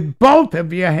with both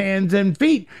of your hands and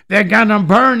feet. They're going to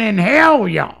burn in hell,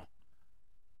 y'all.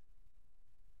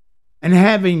 And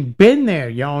having been there,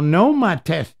 y'all know my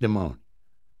testimony.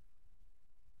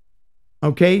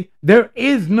 Okay? There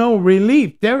is no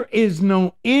relief. There is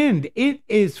no end. It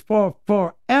is for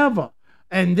forever.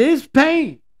 And this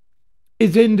pain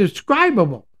is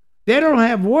indescribable. They don't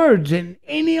have words in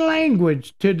any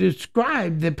language to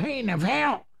describe the pain of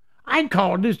hell. I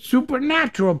called it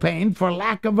supernatural pain for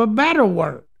lack of a better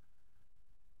word.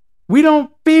 We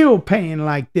don't feel pain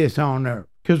like this on earth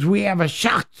because we have a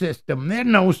shock system. There's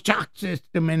no shock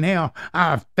system in hell.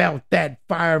 I felt that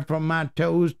fire from my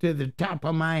toes to the top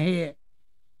of my head.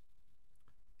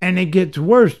 And it gets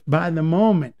worse by the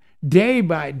moment, day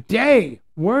by day,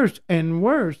 worse and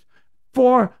worse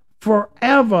for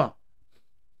forever.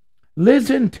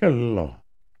 Listen to the Lord.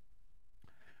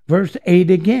 Verse 8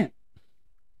 again.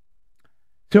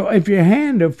 So if your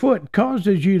hand or foot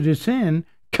causes you to sin,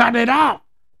 cut it off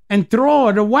and throw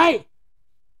it away.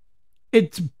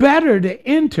 It's better to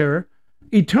enter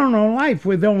eternal life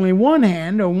with only one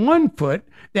hand or one foot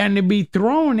than to be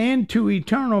thrown into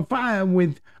eternal fire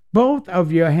with both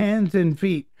of your hands and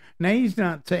feet. Now, he's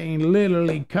not saying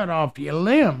literally cut off your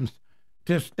limbs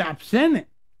to stop sinning.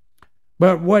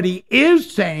 But what he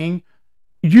is saying,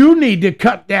 you need to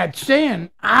cut that sin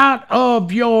out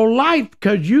of your life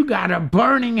because you got a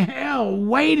burning hell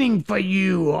waiting for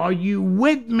you. Are you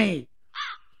with me?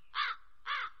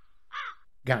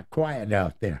 Got quiet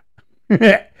out there.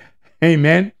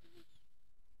 Amen.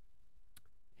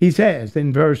 He says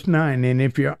in verse 9, and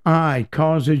if your eye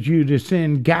causes you to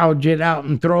sin, gouge it out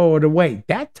and throw it away.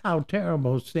 That's how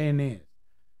terrible sin is.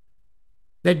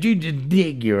 That you just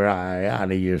dig your eye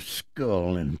out of your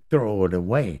skull and throw it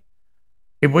away.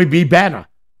 It would be better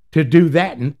to do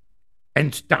that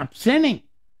and stop sinning.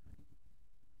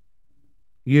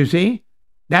 You see?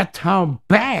 That's how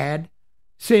bad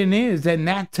sin is, and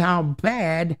that's how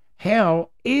bad hell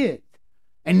is.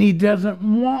 And he doesn't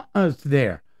want us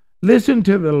there. Listen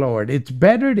to the Lord. It's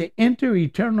better to enter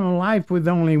eternal life with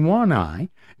only one eye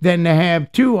than to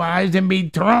have two eyes and be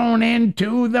thrown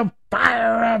into the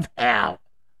fire of hell.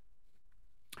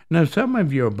 Now, some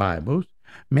of your Bibles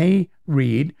may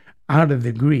read out of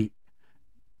the Greek,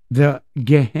 the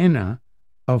Gehenna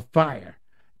of fire,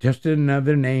 just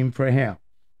another name for hell.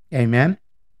 Amen?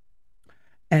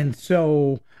 And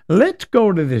so let's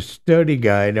go to the study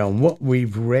guide on what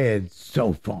we've read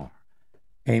so far.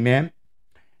 Amen?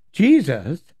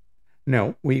 Jesus,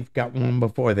 no, we've got one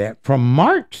before that, from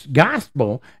Mark's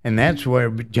Gospel, and that's where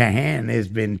Jahan has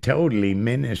been totally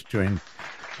ministering.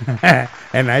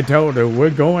 And I told her, we're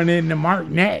going into Mark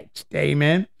next.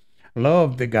 Amen?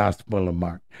 Love the Gospel of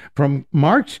Mark. From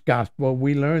Mark's Gospel,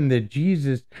 we learn that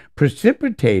Jesus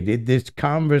precipitated this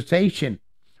conversation.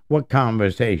 What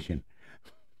conversation?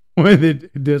 Where the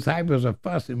disciples are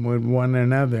fussing with one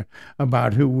another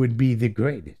about who would be the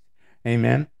greatest.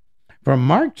 Amen? From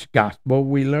Mark's Gospel,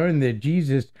 we learn that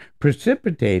Jesus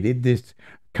precipitated this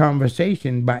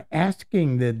conversation by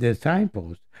asking the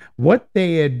disciples what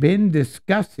they had been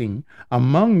discussing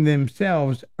among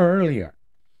themselves earlier.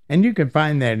 And you can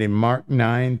find that in Mark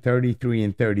 9:33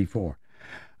 and 34.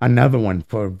 Another one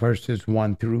for verses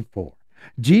 1 through 4.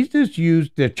 Jesus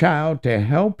used the child to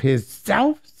help his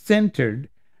self-centered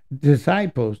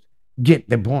disciples get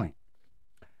the point.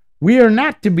 We are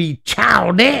not to be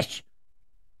childish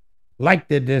like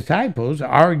the disciples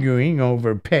arguing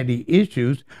over petty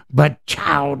issues, but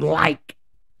childlike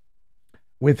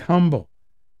with humble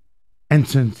and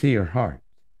sincere hearts.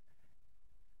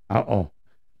 Uh-oh.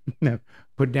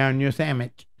 Put down your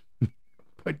sandwich.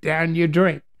 Put down your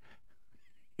drink.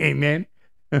 Amen.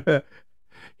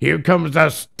 Here comes a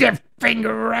stiff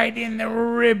finger right in the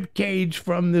rib cage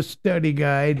from the study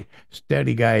guide.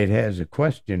 Study guide has a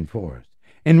question for us.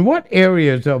 In what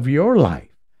areas of your life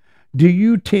do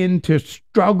you tend to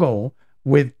struggle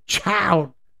with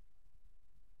childishness?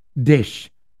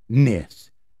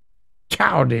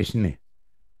 Childishness.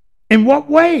 In what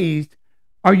ways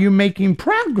are you making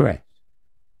progress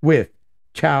with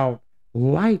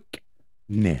childlikeness?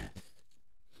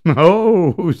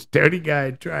 Oh, study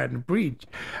guide trying to preach.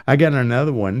 I got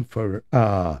another one for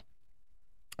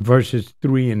verses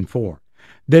 3 and 4.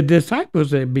 The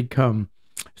disciples had become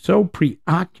so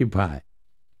preoccupied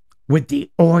with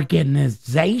the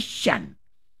organization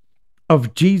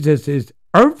of Jesus'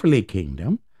 earthly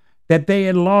kingdom that they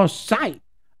had lost sight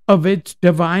of its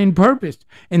divine purpose.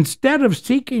 Instead of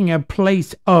seeking a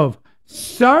place of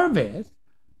service,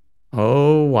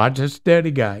 oh, watch a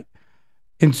study guide.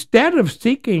 Instead of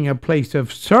seeking a place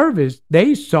of service,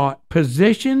 they sought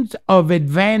positions of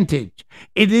advantage.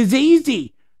 It is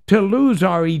easy to lose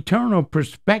our eternal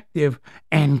perspective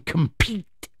and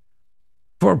compete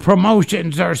for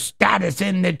promotions or status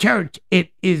in the church.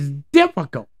 It is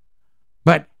difficult,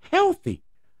 but healthy,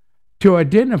 to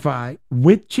identify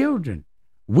with children,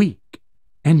 weak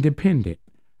and dependent,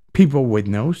 people with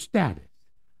no status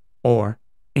or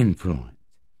influence.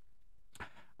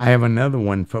 I have another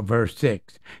one for verse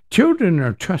 6. Children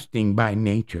are trusting by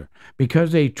nature.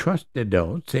 Because they trust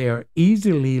adults, they are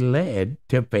easily led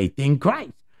to faith in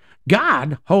Christ.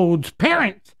 God holds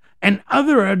parents and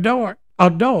other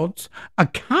adults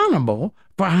accountable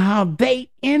for how they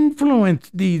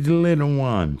influence these little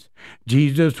ones.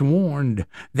 Jesus warned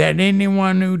that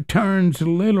anyone who turns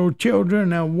little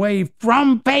children away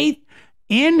from faith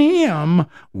in him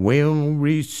will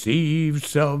receive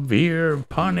severe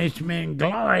punishment.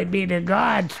 Glory be to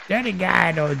God. Study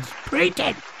guide or preach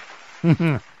it.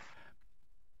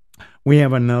 We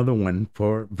have another one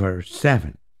for verse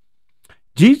 7.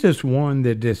 Jesus warned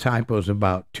the disciples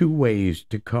about two ways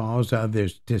to cause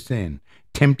others to sin: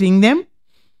 tempting them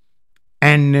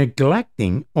and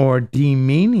neglecting or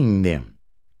demeaning them.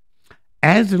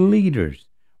 As leaders,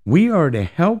 we are to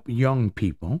help young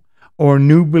people or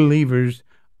new believers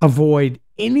avoid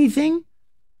anything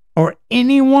or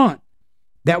anyone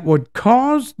that would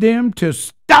cause them to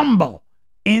stumble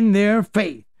in their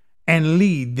faith and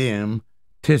lead them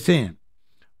to sin.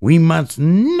 We must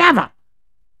never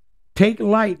take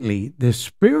lightly the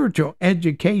spiritual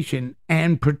education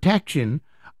and protection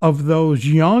of those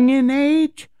young in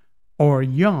age or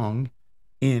young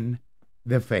in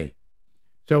the faith.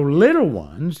 So little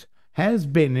ones has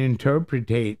been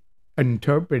interpreted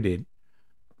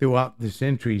throughout the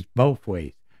centuries both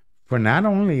ways, for not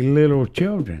only little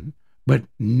children, but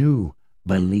new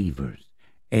believers.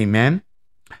 Amen.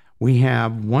 We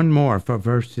have one more for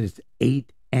verses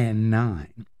 8 and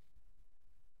 9.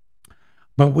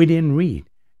 But we didn't read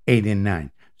 8 and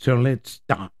 9. So let's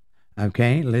stop.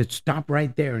 Okay? Let's stop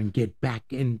right there and get back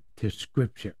into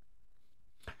Scripture.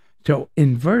 So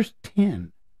in verse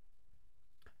 10,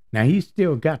 now he's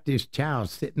still got this child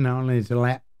sitting on his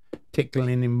lap,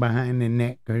 tickling him behind the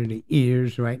neck or the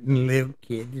ears, right? And the little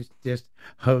kid is just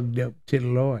hugged up to the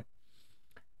Lord.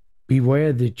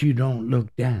 Beware that you don't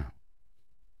look down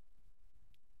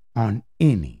on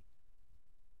any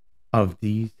of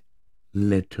these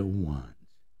little ones.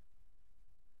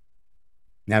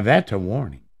 Now that's a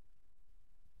warning.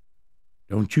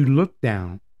 Don't you look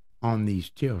down on these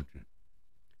children.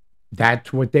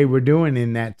 That's what they were doing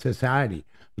in that society.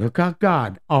 Look how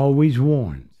God always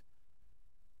warns.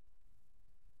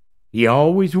 He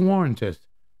always warns us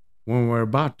when we're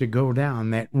about to go down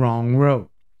that wrong road.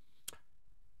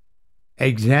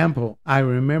 Example, I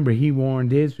remember he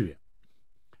warned Israel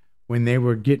when they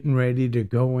were getting ready to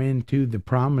go into the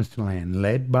promised land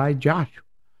led by Joshua.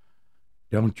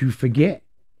 Don't you forget.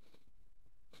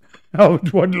 Oh,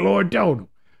 it's what the Lord told him.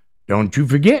 Don't you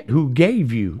forget who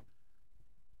gave you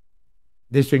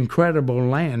this incredible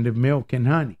land of milk and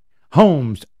honey.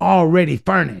 Homes already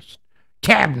furnished.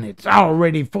 Cabinets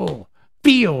already full.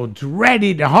 Fields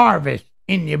ready to harvest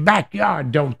in your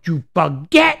backyard. Don't you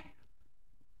forget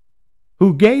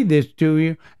who gave this to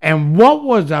you. And what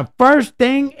was the first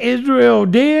thing Israel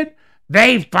did?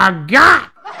 They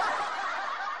forgot.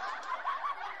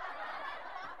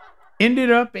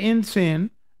 Ended up in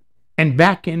sin and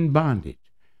back in bondage.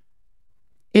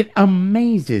 It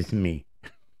amazes me,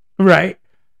 right?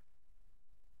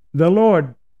 The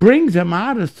Lord brings them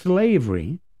out of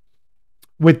slavery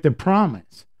with the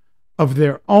promise of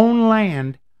their own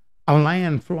land, a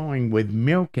land flowing with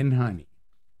milk and honey.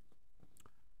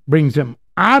 Brings them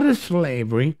out of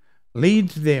slavery,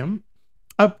 leads them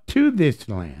up to this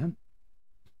land.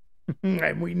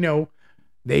 And we know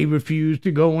they refused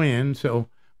to go in, so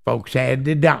folks had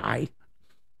to die.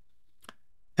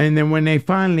 And then when they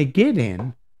finally get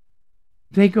in,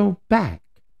 they go back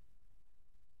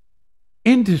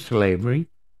into slavery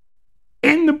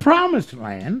in the promised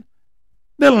land,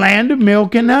 the land of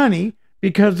milk and honey,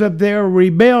 because of their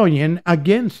rebellion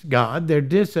against God, their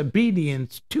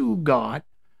disobedience to God.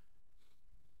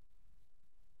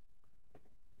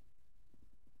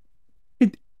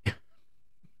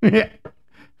 Kind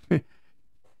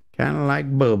of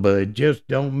like Bubba, it just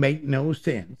don't make no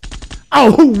sense.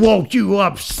 Oh, who woke you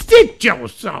up? Sit your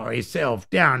sorry self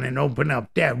down and open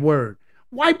up that word.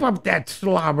 Wipe up that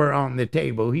slobber on the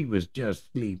table. He was just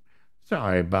asleep.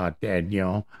 Sorry about that,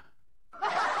 y'all.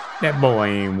 That boy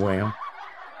ain't well.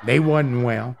 They wasn't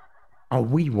well. Are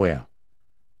we well?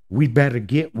 We better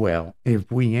get well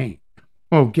if we ain't.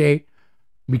 Okay?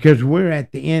 Because we're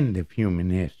at the end of human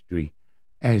history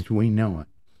as we know it.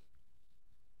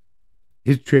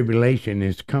 His tribulation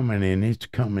is coming, and it's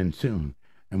coming soon.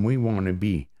 And we want to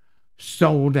be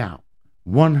sold out,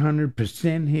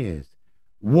 100% his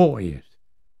warriors.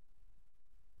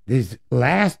 This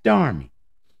last army,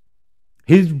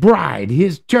 his bride,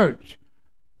 his church.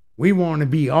 We want to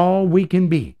be all we can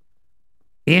be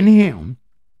in him,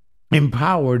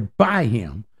 empowered by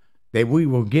him, that we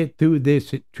will get through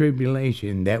this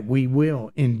tribulation, that we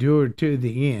will endure to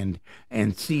the end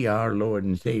and see our Lord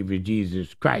and Savior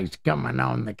Jesus Christ coming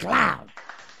on the clouds.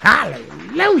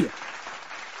 Hallelujah.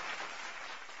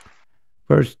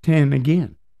 Verse 10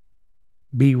 again,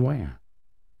 beware.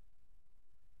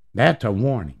 That's a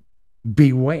warning.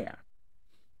 Beware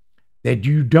that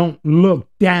you don't look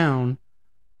down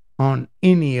on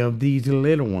any of these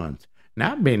little ones.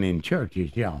 Now, I've been in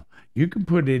churches, y'all. You can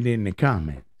put it in the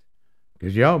comments,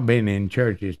 because y'all been in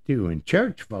churches too. And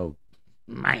church folk,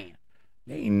 man,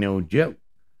 they ain't no joke.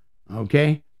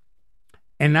 Okay?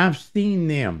 And I've seen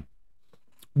them,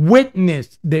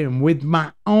 witnessed them with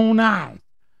my own eyes,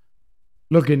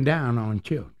 looking down on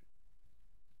children.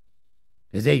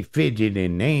 Because they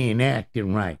fidgeting, they ain't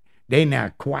acting right. They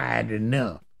not quiet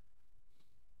enough.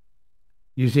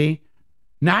 You see?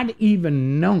 Not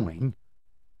even knowing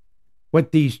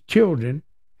what these children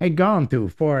had gone through.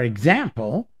 For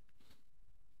example,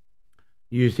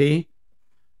 you see,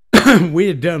 we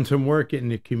had done some work in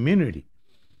the community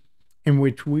in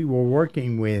which we were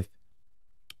working with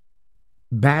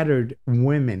battered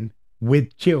women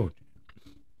with children.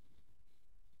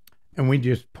 And we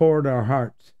just poured our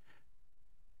hearts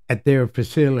at their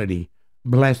facility,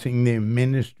 blessing them,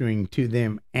 ministering to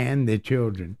them and the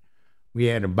children. We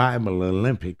had a Bible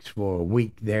Olympics for a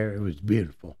week there. It was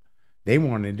beautiful. They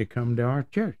wanted to come to our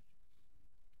church.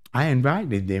 I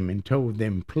invited them and told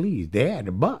them, please. They had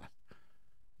a bus.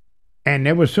 And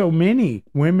there were so many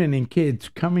women and kids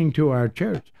coming to our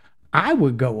church, I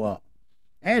would go up.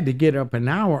 I had to get up an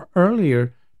hour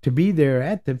earlier to be there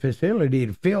at the facility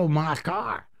to fill my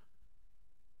car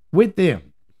with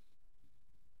them,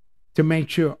 to make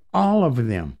sure all of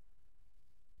them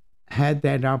had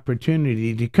that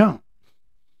opportunity to come.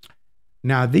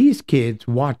 Now, these kids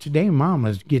watch their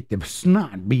mamas get the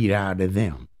snot beat out of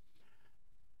them.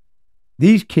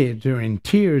 These kids are in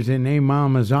tears in their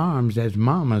mama's arms as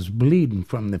mama's bleeding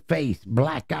from the face,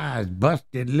 black eyes,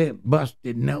 busted lip,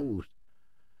 busted nose.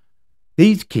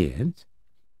 These kids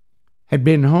had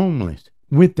been homeless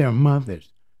with their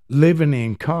mothers, living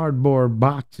in cardboard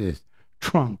boxes,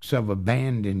 trunks of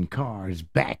abandoned cars,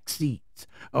 back seats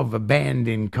of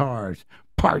abandoned cars,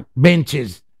 park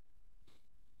benches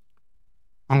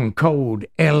on cold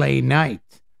L.A.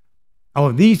 nights.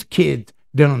 Oh, these kids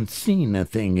done seen a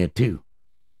thing or two.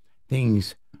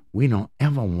 Things we don't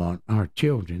ever want our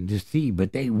children to see,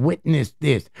 but they witnessed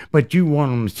this. But you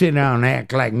want them to sit down and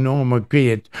act like normal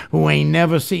kids who ain't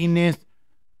never seen this?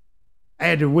 I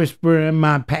had to whisper in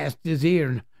my pastor's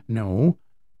ear, no,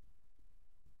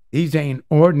 these ain't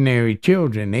ordinary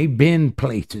children. They've been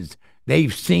places.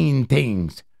 They've seen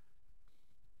things.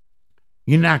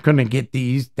 You're not going to get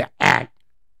these to act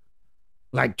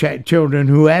like children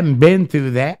who haven't been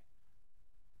through that.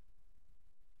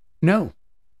 No.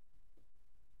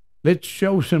 Let's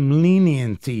show some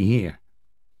leniency here.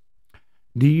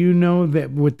 Do you know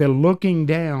that with the looking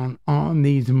down on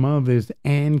these mothers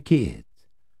and kids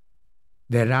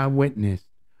that I witnessed,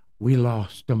 we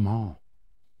lost them all?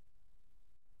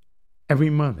 Every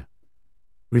mother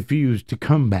refused to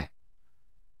come back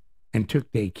and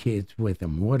took their kids with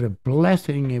them. What a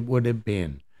blessing it would have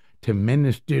been to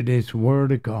minister this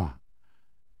word of God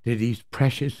to these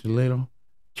precious little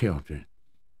children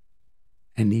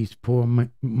and these poor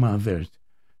mothers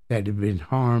that have been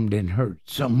harmed and hurt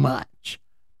so much.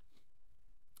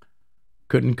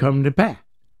 Couldn't come to pass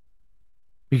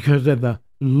because of the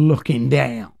looking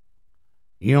down.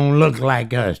 You don't look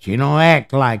like us. You don't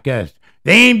act like us.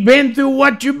 They ain't been through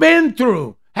what you've been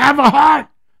through. Have a heart.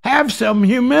 Have some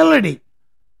humility.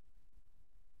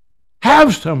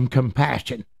 Have some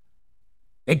compassion.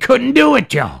 They couldn't do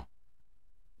it, y'all.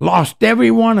 Lost every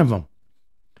one of them.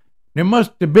 There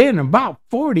must have been about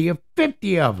 40 or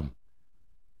 50 of them.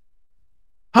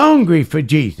 Hungry for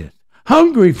Jesus.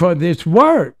 Hungry for this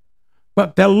word.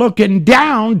 But the looking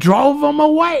down drove them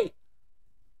away.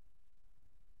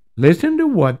 Listen to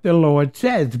what the Lord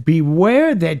says.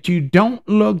 Beware that you don't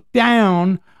look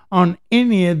down on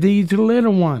any of these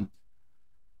little ones.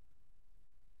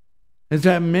 As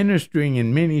I'm ministering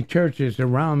in many churches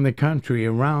around the country,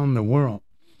 around the world,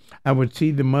 I would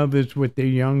see the mothers with their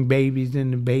young babies,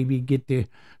 and the baby get to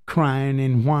crying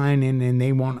and whining, and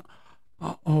they want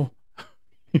to,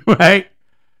 right?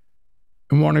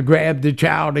 And want to grab the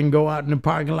child and go out in the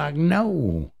parking lot.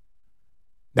 No,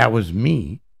 that was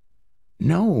me.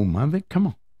 No, mother, come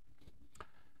on.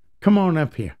 Come on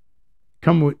up here.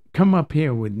 Come up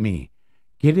here with me.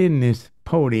 Get in this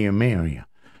podium area.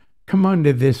 Come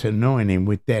under this anointing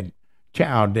with that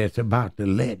child that's about to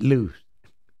let loose.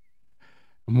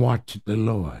 And watch the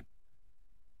Lord.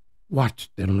 Watch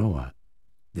the Lord.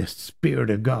 The Spirit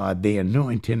of God, the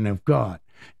anointing of God,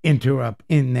 enter up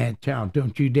in that child.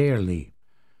 Don't you dare leave.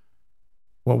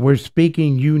 What we're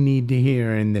speaking, you need to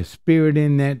hear. And the Spirit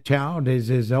in that child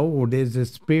is as old as the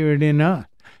Spirit in us.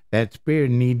 That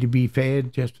Spirit need to be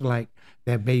fed just like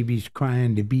that baby's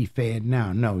crying to be fed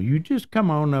now. No, you just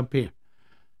come on up here.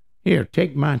 Here,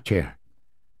 take my chair.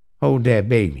 Hold that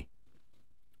baby.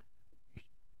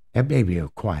 That baby will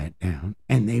quiet down,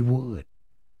 and they would.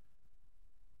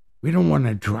 We don't want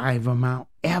to drive them out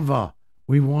ever.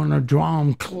 We want to draw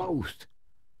them close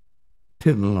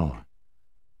to the Lord.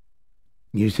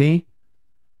 You see?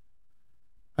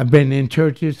 I've been in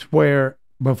churches where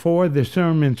before the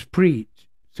sermon's preached,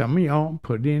 some of y'all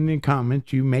put in the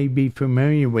comments, you may be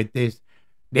familiar with this,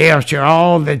 they usher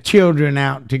all the children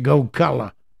out to go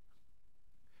color.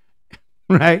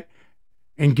 Right?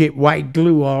 And get white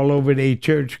glue all over their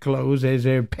church clothes as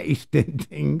they're pasting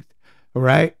things.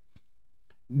 Right?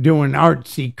 Doing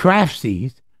artsy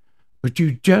craftsies. But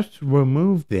you just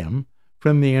remove them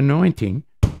from the anointing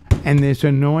and this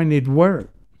anointed word.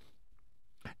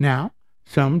 Now,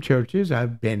 some churches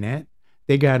I've been at,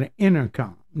 they got an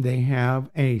intercom. They have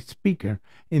a speaker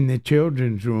in the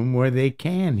children's room where they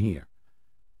can hear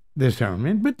the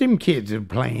sermon, but them kids are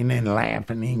playing and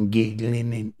laughing and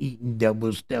giggling and eating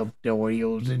double stuffed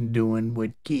Oreos and doing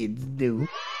what kids do.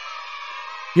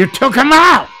 You took them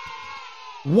out.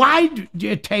 Why did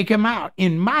you take them out?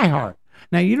 In my heart.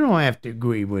 Now, you don't have to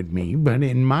agree with me, but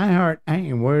in my heart, I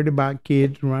ain't worried about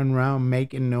kids running around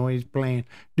making noise, playing,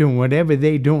 doing whatever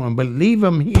they doing, but leave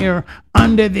them here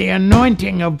under the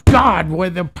anointing of God where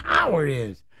the power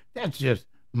is. That's just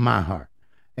my heart.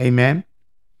 Amen?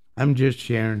 I'm just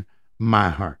sharing my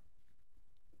heart.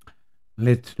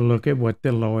 Let's look at what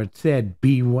the Lord said.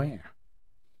 Beware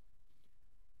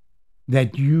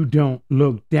that you don't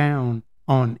look down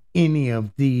on any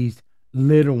of these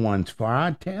little ones, for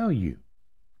I tell you,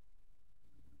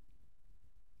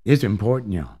 it's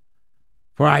important, y'all.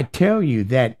 For I tell you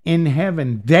that in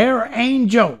heaven, their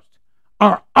angels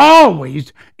are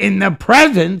always in the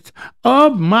presence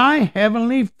of my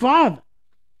heavenly Father.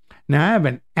 Now, I have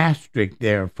an asterisk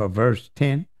there for verse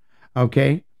 10,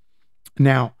 okay?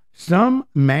 Now, some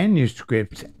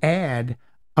manuscripts add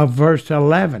a verse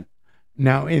 11.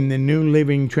 Now, in the New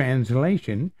Living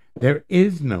Translation, there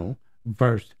is no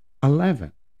verse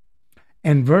 11.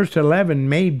 And verse 11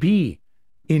 may be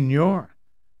in your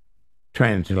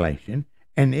translation,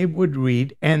 and it would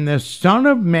read, and the Son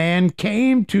of Man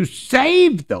came to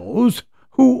save those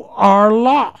who are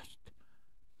lost.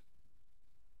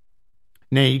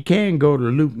 Now, you can go to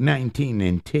Luke 19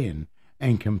 and 10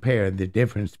 and compare the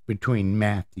difference between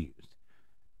Matthew's.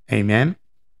 Amen?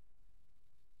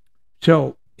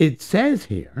 So, it says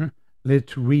here,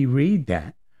 let's reread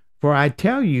that. For I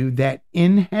tell you that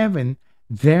in heaven,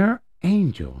 their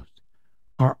angels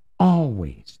are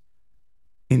always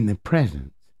in the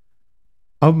presence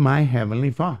of my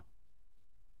heavenly Father.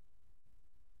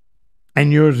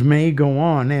 And yours may go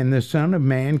on, and the Son of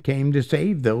Man came to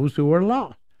save those who are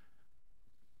lost.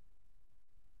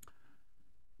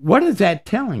 What is that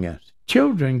telling us?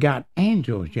 Children got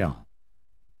angels, y'all.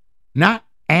 Not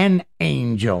an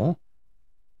angel,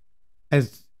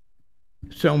 as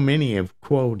so many have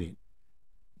quoted.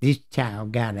 This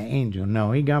child got an angel.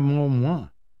 No, he got more than one.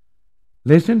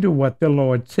 Listen to what the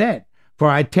Lord said. For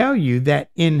I tell you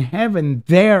that in heaven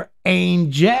their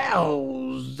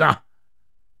angels.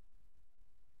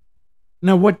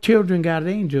 Now, what children got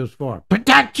angels for?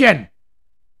 Protection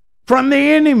from the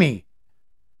enemy.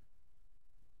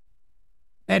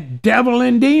 That devil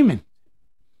and demon.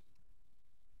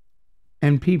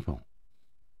 And people.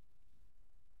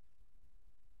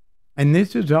 And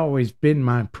this has always been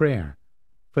my prayer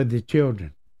for the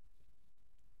children.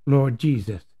 Lord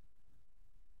Jesus,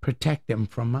 protect them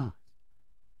from us.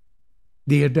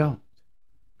 The adults,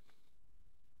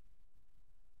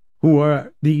 who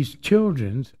are these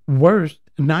children's worst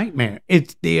nightmare.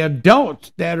 It's the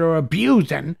adults that are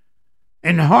abusing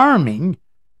and harming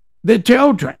the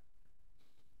children,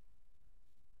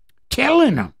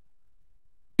 killing them,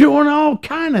 doing all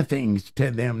kind of things to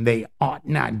them they ought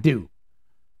not do.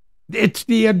 It's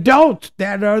the adults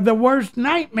that are the worst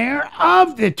nightmare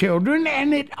of the children,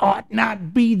 and it ought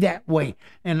not be that way.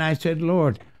 And I said,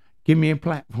 Lord, give me a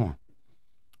platform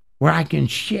where I can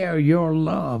share your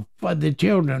love for the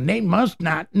children. They must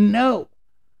not know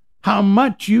how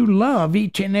much you love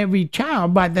each and every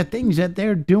child by the things that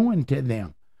they're doing to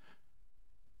them.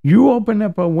 You open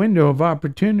up a window of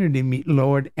opportunity,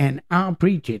 Lord, and I'll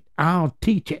preach it. I'll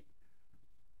teach it.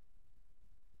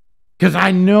 Because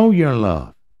I know your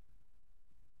love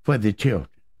for the children.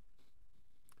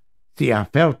 See, I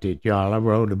felt it, y'all. I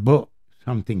wrote a book,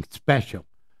 something special.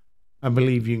 I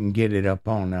believe you can get it up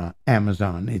on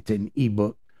Amazon. It's an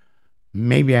ebook.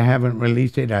 Maybe I haven't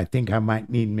released it. I think I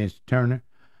might need Miss Turner,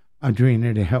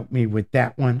 Adrena, to help me with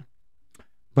that one.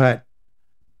 But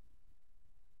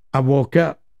I woke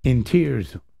up in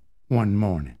tears one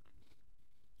morning.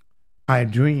 I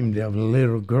dreamed of a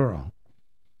little girl,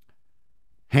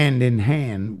 hand in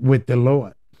hand with the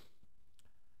Lord.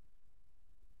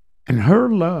 And her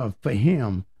love for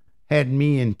him had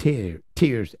me in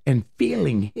tears, and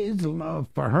feeling his love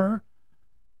for her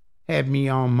had me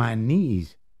on my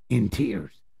knees in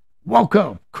tears. Woke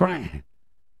up crying.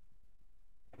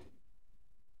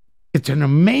 It's an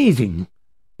amazing,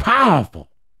 powerful,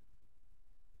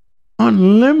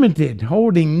 unlimited,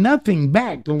 holding nothing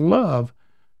back love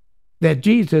that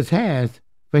Jesus has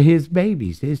for his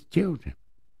babies, his children.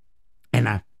 And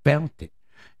I felt it.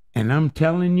 And I'm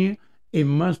telling you, it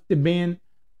must have been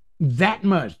that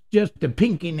much, just a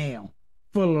pinky nail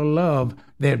full of love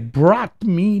that brought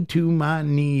me to my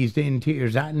knees in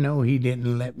tears. I know he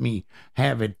didn't let me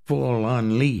have it full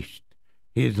unleashed,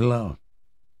 his love.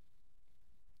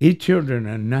 These children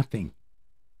are nothing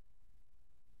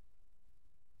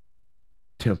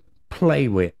to play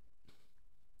with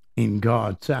in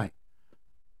God's sight.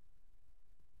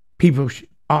 People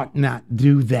ought not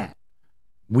do that.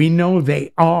 We know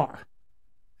they are.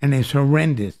 And it's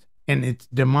horrendous and it's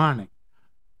demonic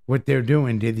what they're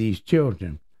doing to these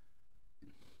children.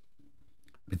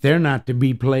 But they're not to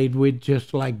be played with,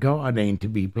 just like God ain't to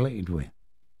be played with.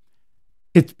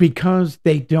 It's because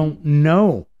they don't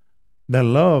know the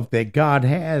love that God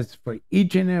has for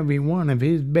each and every one of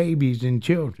his babies and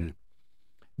children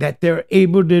that they're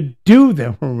able to do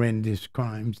the horrendous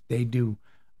crimes they do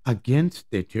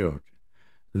against the children.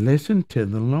 Listen to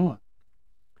the Lord.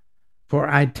 For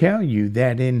I tell you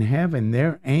that in heaven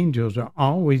their angels are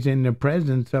always in the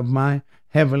presence of my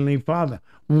heavenly Father.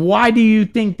 Why do you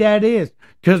think that is?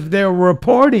 Because they're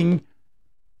reporting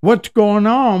what's going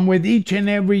on with each and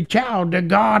every child to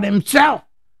God himself.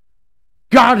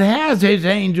 God has his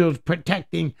angels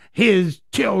protecting his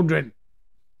children.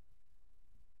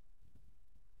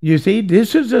 You see,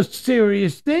 this is a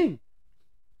serious thing.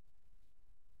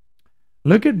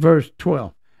 Look at verse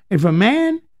 12. If a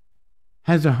man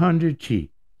has 100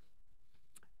 sheep,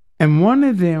 and one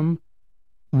of them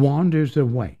wanders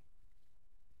away,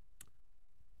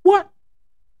 what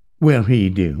will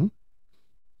he do?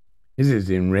 This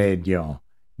is in red, y'all.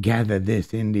 Gather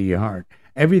this into your heart.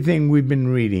 Everything we've been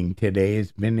reading today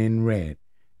has been in red.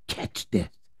 Catch this.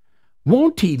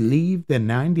 Won't he leave the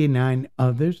 99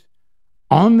 others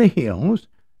on the hills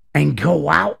and go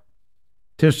out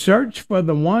to search for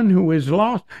the one who is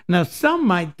lost? Now, some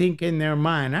might think in their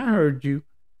mind, I heard you.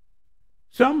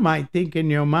 Some might think in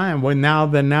your mind, well, now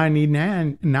the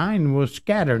 99 will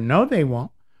scatter. No, they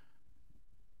won't.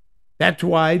 That's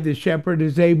why the shepherd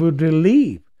is able to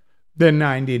leave the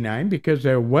 99, because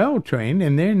they're well trained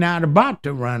and they're not about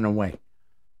to run away.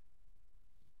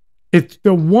 It's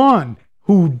the one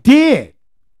who did,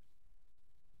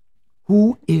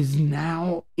 who is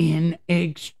now in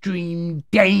extreme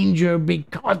danger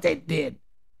because it did.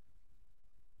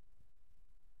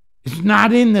 It's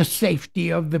not in the safety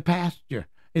of the pasture.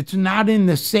 It's not in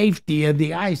the safety of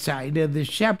the eyesight of the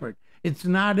shepherd. It's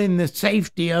not in the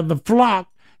safety of the flock.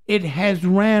 It has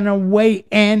ran away,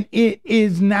 and it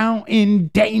is now in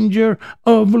danger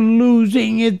of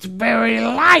losing its very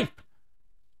life.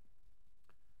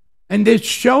 And this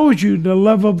shows you the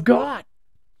love of God.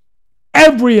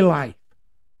 Every life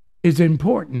is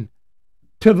important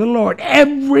to the Lord.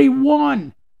 Every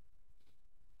one.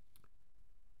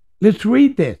 Let's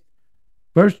read this.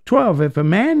 Verse 12, if a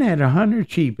man had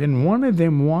 100 sheep and one of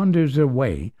them wanders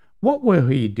away, what will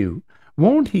he do?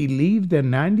 Won't he leave the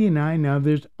 99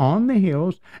 others on the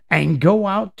hills and go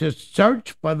out to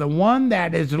search for the one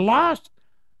that is lost?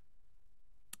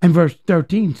 And verse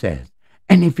 13 says,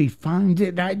 And if he finds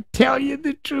it, I tell you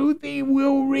the truth, he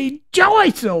will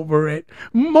rejoice over it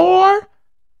more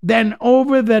than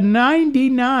over the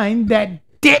 99 that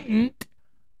didn't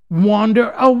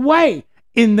wander away.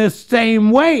 In the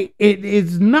same way, it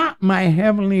is not my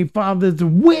heavenly Father's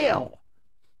will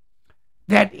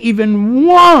that even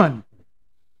one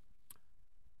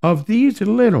of these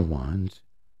little ones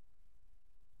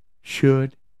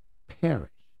should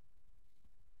perish.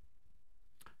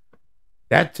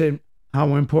 That's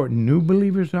how important new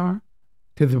believers are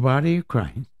to the body of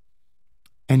Christ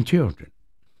and children.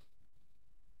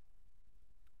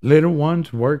 Little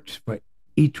ones works for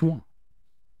each one.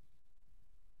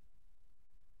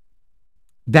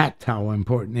 That's how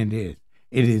important it is.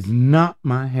 It is not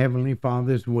my heavenly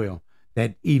Father's will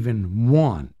that even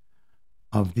one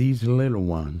of these little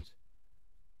ones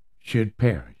should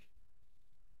perish.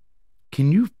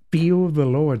 Can you feel the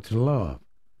Lord's love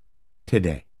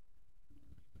today?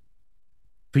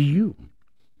 For you,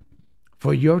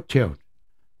 for your children,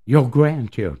 your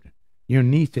grandchildren, your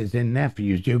nieces and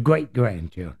nephews, your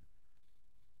great-grandchildren.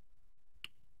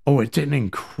 Oh, it's an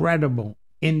incredible,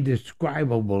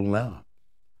 indescribable love.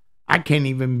 I can't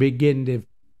even begin to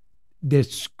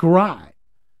describe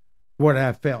what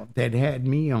I felt that had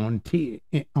me on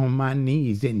my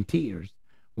knees in tears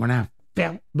when I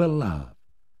felt the love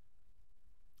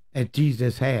that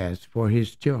Jesus has for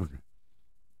his children.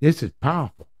 This is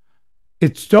powerful.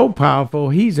 It's so powerful,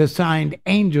 he's assigned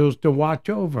angels to watch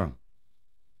over them.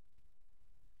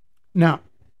 Now,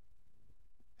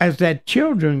 as that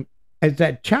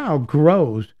child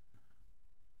grows,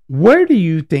 where do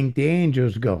you think the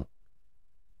angels go?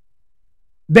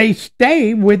 They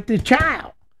stay with the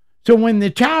child. So when the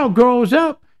child grows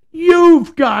up,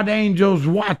 you've got angels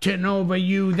watching over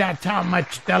you. That's how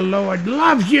much the Lord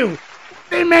loves you.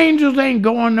 Them angels ain't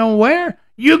going nowhere.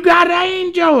 You got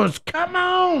angels. Come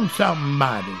on,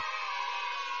 somebody.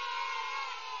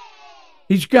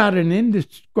 He's got an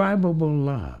indescribable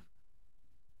love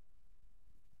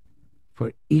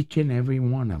for each and every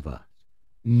one of us.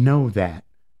 Know that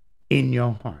in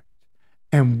your heart.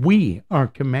 And we are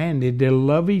commanded to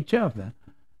love each other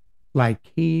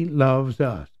like he loves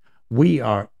us. We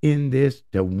are in this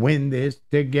to win this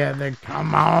together.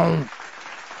 Come on.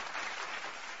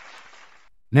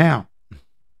 Now,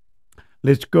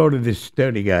 let's go to this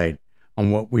study guide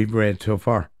on what we've read so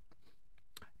far.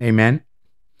 Amen.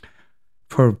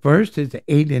 For verses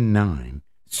 8 and 9,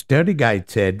 study guide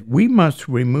said, we must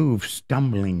remove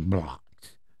stumbling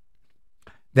blocks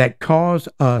that cause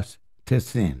us to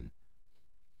sin.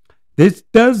 This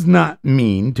does not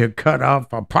mean to cut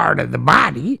off a part of the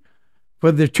body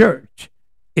for the church.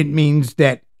 It means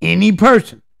that any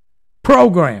person,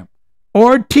 program,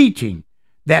 or teaching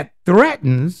that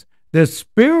threatens the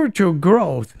spiritual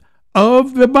growth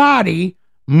of the body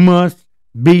must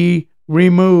be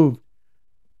removed.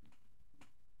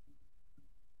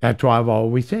 That's why I've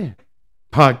always said,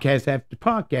 podcast after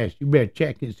podcast, you better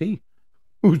check and see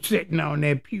who's sitting on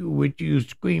that pew with you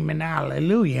screaming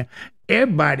hallelujah.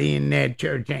 Everybody in that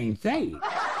church ain't saved.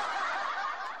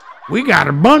 We got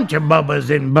a bunch of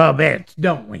bubbas and bubettes,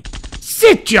 don't we?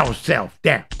 Sit yourself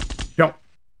down. Don't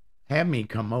have me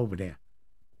come over there.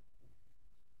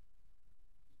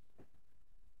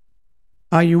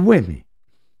 Are you with me?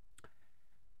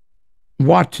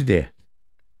 Watch this.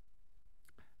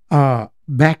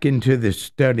 Back into the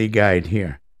study guide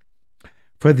here.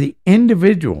 For the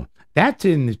individual, that's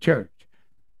in the church.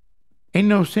 Ain't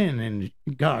no sin in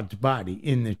God's body,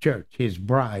 in the church, his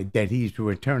bride that he's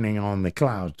returning on the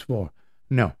clouds for.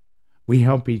 No, we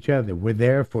help each other. We're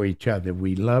there for each other.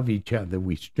 We love each other.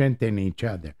 We strengthen each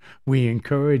other. We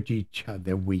encourage each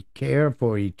other. We care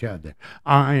for each other.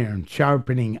 Iron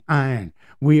sharpening iron.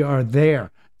 We are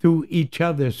there through each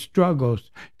other's struggles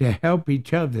to help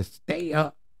each other stay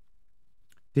up,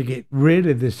 to get rid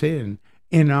of the sin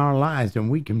in our lives. And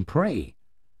we can pray.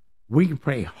 We can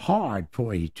pray hard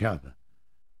for each other.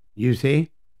 You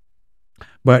see?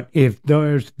 But if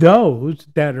there's those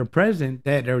that are present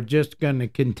that are just going to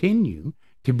continue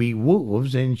to be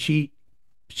wolves in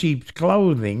sheep's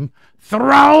clothing,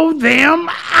 throw them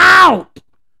out.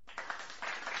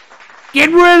 Get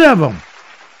rid of them.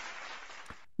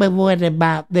 But what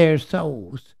about their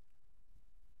souls?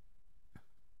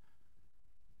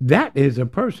 That is a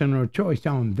personal choice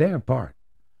on their part.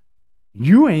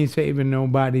 You ain't saving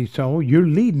nobody's soul. You're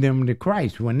leading them to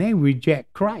Christ. When they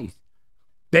reject Christ,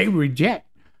 they reject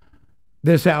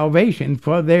the salvation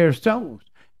for their souls.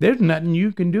 There's nothing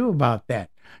you can do about that.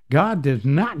 God does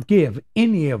not give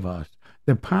any of us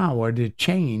the power to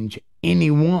change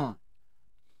anyone.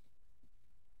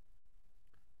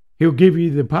 He'll give you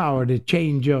the power to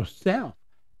change yourself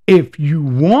if you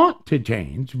want to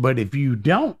change, but if you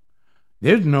don't,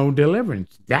 there's no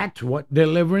deliverance. That's what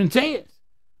deliverance is.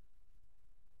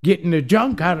 Getting the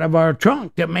junk out of our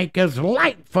trunk to make us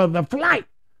light for the flight.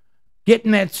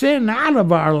 Getting that sin out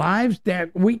of our lives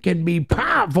that we can be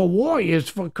powerful warriors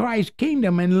for Christ's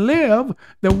kingdom and live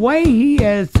the way he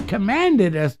has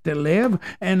commanded us to live,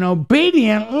 an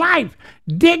obedient life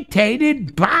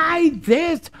dictated by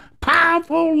this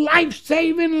powerful,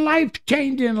 life-saving,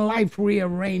 life-changing,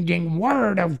 life-rearranging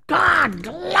word of God.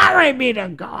 Glory be to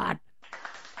God.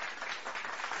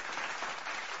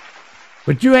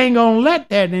 But you ain't going to let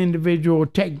that individual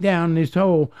take down this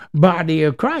whole body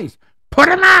of Christ. Put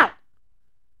him out.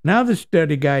 Now the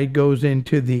study guide goes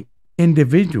into the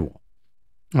individual,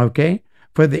 okay?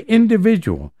 For the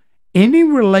individual, any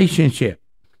relationship,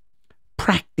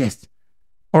 practice,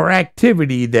 or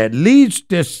activity that leads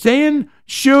to sin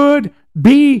should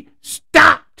be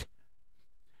stopped.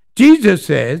 Jesus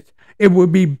says it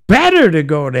would be better to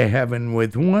go to heaven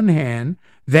with one hand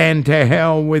than to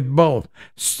hell with both.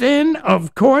 Sin,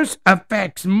 of course,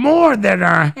 affects more than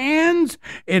our hands.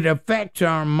 It affects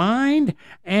our mind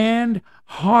and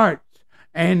hearts,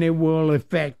 and it will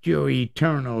affect your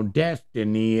eternal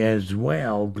destiny as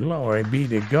well. Glory be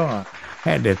to God.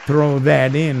 Had to throw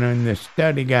that in the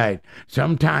study guide.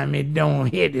 Sometimes it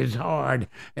don't hit as hard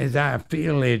as I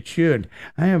feel it should.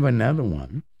 I have another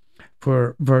one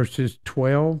for verses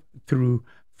 12 through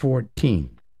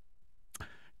 14.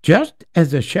 Just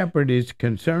as a shepherd is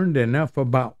concerned enough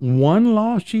about one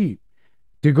lost sheep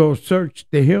to go search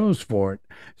the hills for it,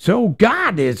 so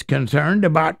God is concerned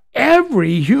about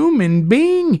every human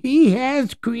being he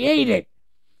has created.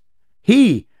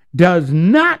 He does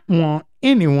not want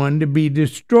anyone to be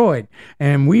destroyed.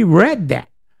 And we read that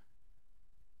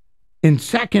in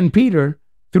 2 Peter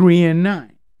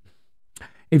 3:9.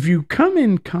 If you come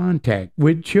in contact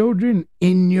with children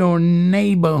in your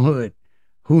neighborhood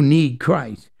who need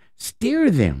Christ,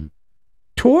 steer them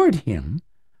toward him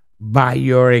by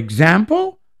your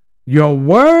example, your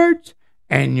words,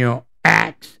 and your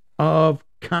acts of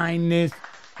kindness.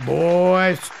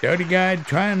 Boy, study guide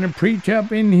trying to preach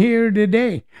up in here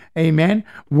today. Amen.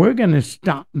 We're going to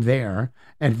stop there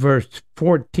at verse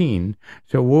 14.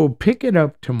 So we'll pick it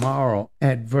up tomorrow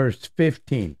at verse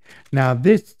 15. Now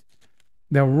the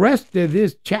rest of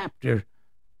this chapter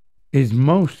is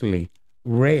mostly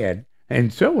red,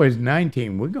 and so is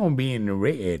 19. We're going to be in the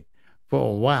red for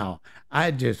a while.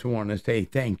 I just want to say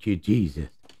thank you, Jesus.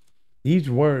 These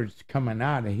words coming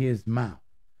out of his mouth,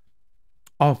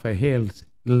 off of his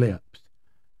lips,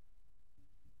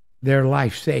 they're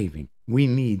life-saving. We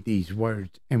need these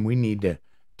words, and we need to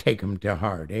take them to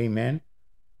heart. Amen?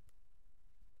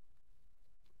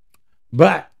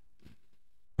 But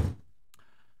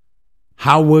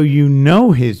how will you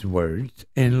know his words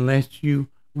unless you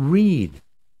read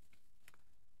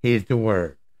his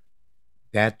word?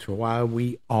 That's why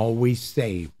we always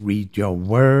say, read your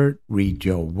word, read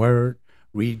your word,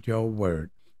 read your word.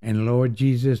 And Lord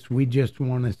Jesus, we just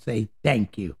want to say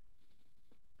thank you.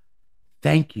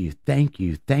 Thank you, thank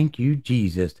you, thank you,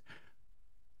 Jesus,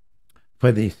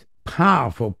 for this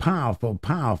powerful, powerful,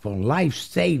 powerful,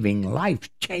 life-saving,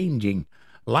 life-changing,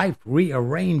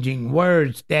 life-rearranging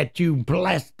words that you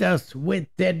blessed us with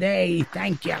today.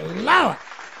 Thank you, Lord.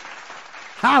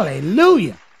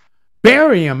 Hallelujah.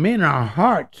 Bury them in our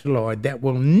hearts, Lord, that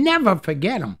we'll never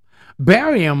forget them.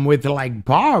 Bury them with like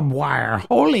barbed wire,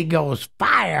 Holy Ghost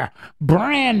fire,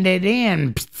 branded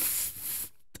in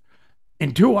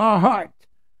into our hearts,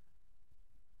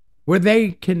 where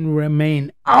they can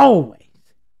remain always,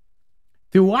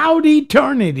 throughout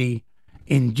eternity,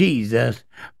 in Jesus'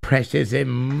 precious and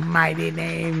mighty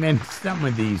name. And some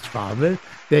of these, Father,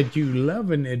 that you love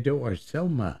and adore so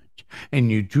much, and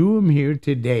you drew them here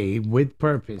today with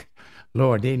purpose.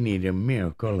 Lord, they need a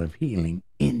miracle of healing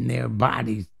in their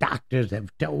bodies. Doctors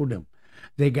have told them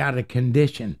they got a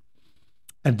condition,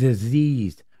 a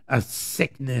disease, a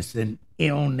sickness, an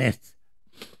illness,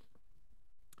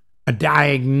 a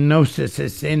diagnosis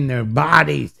is in their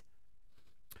bodies.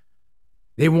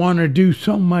 They want to do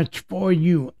so much for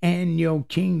you and your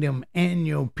kingdom and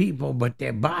your people, but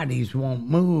their bodies won't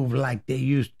move like they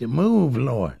used to move,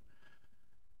 Lord.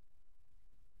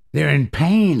 They're in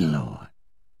pain, Lord.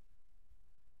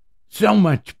 So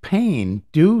much pain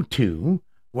due to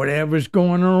whatever's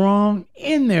going wrong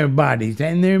in their bodies.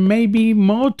 And there may be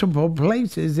multiple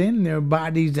places in their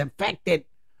bodies affected.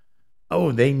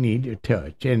 Oh, they need a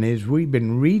touch. And as we've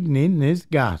been reading in this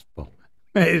gospel,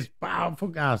 this powerful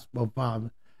gospel,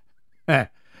 Father,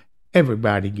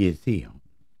 everybody gets healed.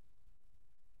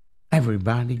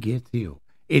 Everybody gets healed.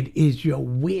 It is your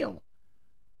will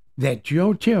that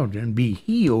your children be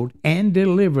healed and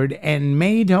delivered and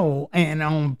made whole and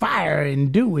on fire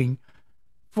in doing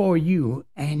for you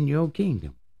and your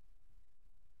kingdom.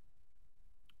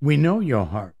 We know your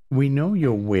heart. We know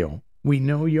your will. We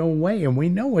know your way, and we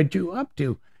know what you're up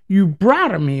to. You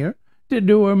brought them here to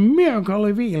do a miracle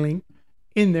of healing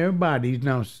in their bodies.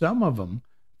 Now, some of them,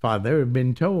 Father, have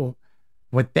been told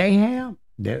what they have,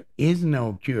 there is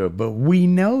no cure, but we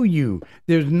know you.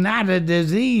 There's not a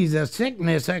disease, a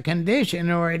sickness, a condition,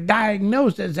 or a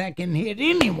diagnosis that can hit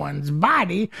anyone's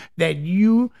body that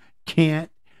you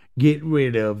can't get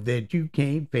rid of, that you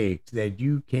can't fix, that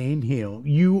you can't heal.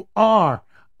 You are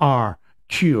our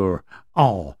cure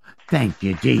all. Thank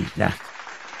you, Jesus.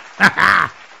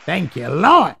 Thank you,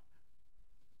 Lord.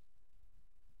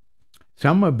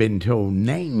 Some have been told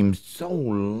names so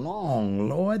long,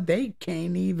 Lord, they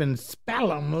can't even spell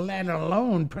them, let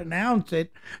alone pronounce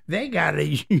it. They got to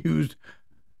use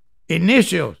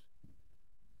initials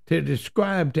to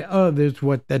describe to others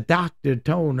what the doctor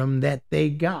told them that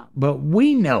they got. But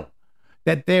we know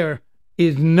that there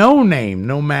is no name,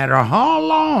 no matter how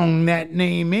long that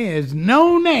name is,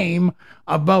 no name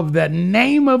above the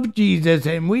name of Jesus.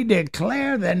 And we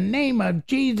declare the name of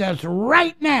Jesus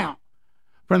right now,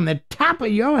 from the top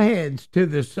of your heads to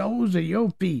the soles of your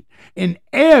feet, in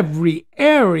every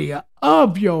area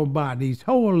of your bodies,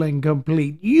 whole and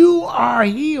complete. You are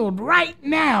healed right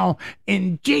now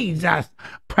in Jesus'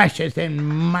 precious and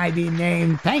mighty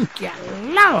name. Thank you,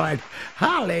 Lord.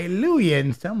 Hallelujah.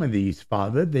 And some of these,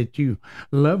 Father, that you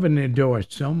love and adore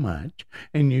so much,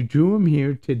 and you drew them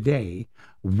here today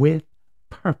with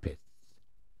purpose.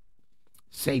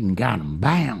 Satan got them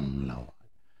bound, Lord.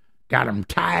 Got them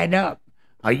tied up.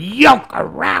 A yoke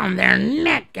around their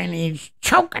neck, and he's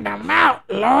choking them out,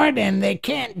 Lord, and they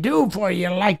can't do for you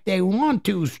like they want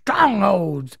to.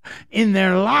 Strongholds in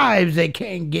their lives they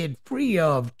can't get free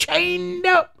of. Chained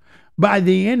up by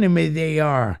the enemy they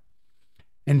are.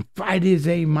 And fight as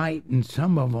they might, and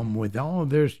some of them with all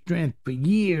their strength for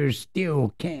years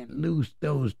still can't loose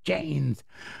those chains.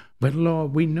 But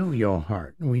Lord, we know your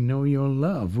heart. We know your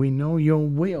love. We know your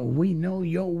will. We know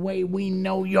your way. We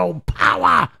know your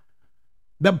power.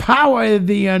 The power of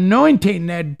the anointing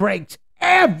that breaks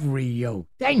every yoke.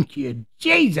 Thank you,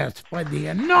 Jesus, for the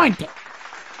anointing.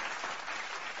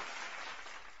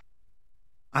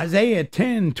 Isaiah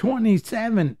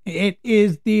 10:27, it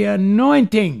is the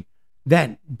anointing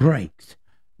that breaks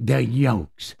the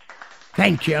yokes.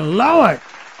 Thank you, Lord,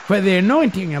 for the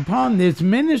anointing upon this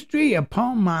ministry,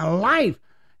 upon my life.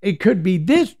 It could be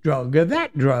this drug or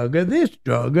that drug or this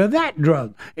drug or that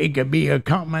drug. It could be a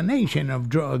combination of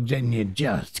drugs and you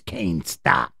just can't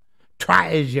stop.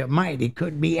 Try as you might. It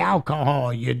could be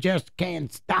alcohol. You just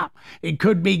can't stop. It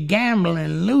could be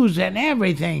gambling, losing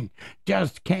everything.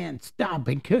 Just can't stop.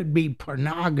 It could be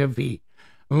pornography,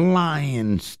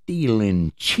 lying,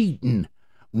 stealing, cheating,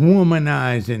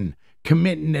 womanizing,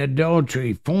 committing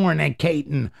adultery,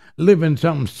 fornicating, living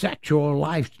some sexual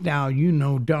lifestyle you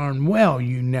know darn well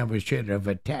you never should have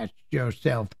attached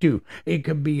yourself to. It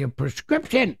could be a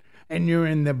prescription, and you're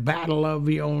in the battle of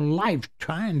your life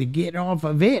trying to get off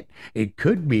of it. It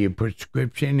could be a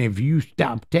prescription. If you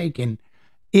stop taking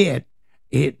it,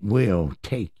 it will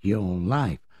take your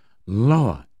life.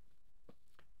 Lord,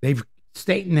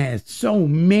 Satan has so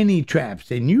many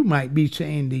traps, and you might be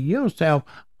saying to yourself,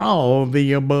 all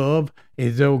the above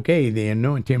is okay. The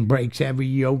anointing breaks every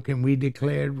yoke, and we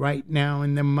declare it right now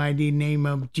in the mighty name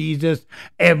of Jesus.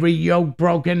 Every yoke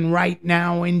broken right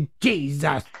now in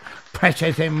Jesus'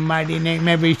 precious and mighty name.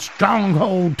 Every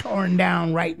stronghold torn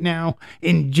down right now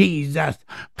in Jesus'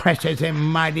 precious and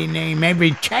mighty name.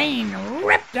 Every chain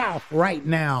ripped off right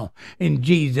now in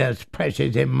Jesus'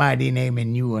 precious and mighty name.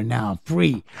 And you are now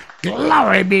free.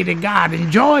 Glory be to God.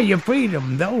 Enjoy your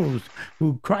freedom. Those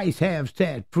who Christ have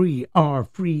set free are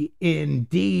free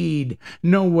indeed.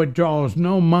 No withdrawals,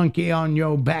 no monkey on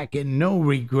your back, and no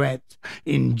regrets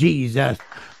in Jesus'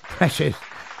 precious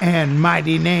and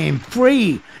mighty name.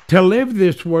 Free to live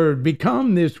this word,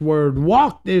 become this word,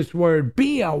 walk this word,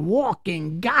 be a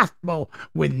walking gospel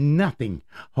with nothing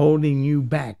holding you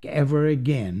back ever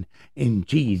again in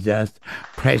Jesus'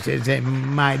 precious and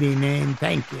mighty name.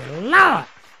 Thank you, Lord.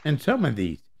 And some of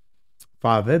these,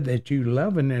 Father, that you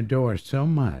love and adore so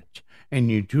much,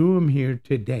 and you drew them here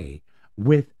today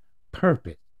with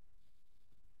purpose.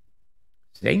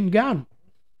 Satan got them.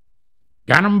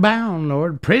 Got them bound,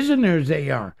 Lord. Prisoners they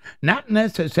are. Not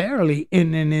necessarily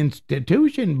in an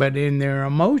institution, but in their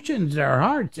emotions, their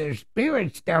hearts, their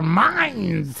spirits, their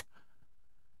minds.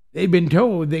 They've been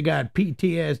told they got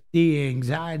PTSD,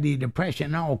 anxiety,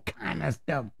 depression, all kind of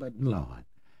stuff. But, Lord,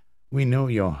 we know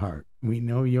your heart. We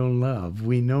know your love.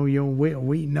 We know your will.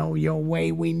 We know your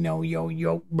way. We know your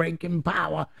yoke breaking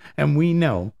power. And we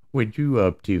know what you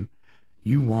up to.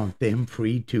 You want them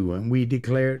free too. And we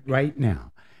declare it right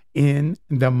now. In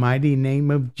the mighty name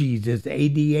of Jesus.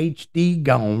 ADHD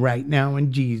gone right now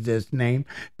in Jesus' name.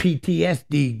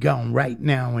 PTSD gone right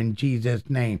now in Jesus'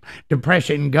 name.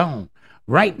 Depression gone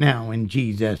right now in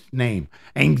Jesus' name.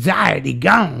 Anxiety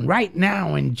gone right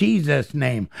now in Jesus'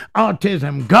 name.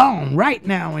 Autism gone right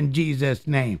now in Jesus'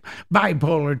 name.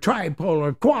 Bipolar,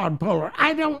 tripolar, quadpolar,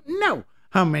 I don't know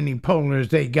how many polars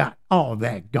they got. All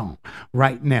that gone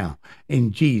right now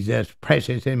in Jesus'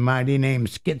 precious and mighty name.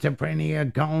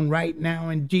 Schizophrenia gone right now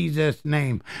in Jesus'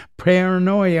 name.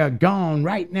 Paranoia gone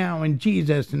right now in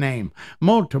Jesus' name.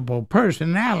 Multiple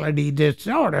personality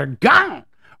disorder gone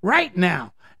right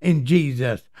now in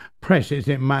Jesus' precious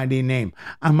and mighty name.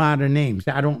 I'm out of names.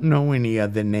 I don't know any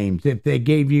other names. If they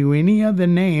gave you any other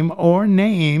name or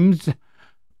names,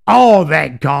 all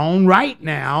that gone right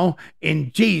now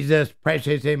in Jesus'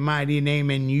 precious and mighty name,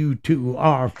 and you too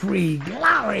are free.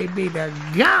 Glory be to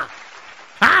God.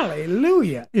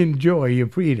 Hallelujah. Enjoy your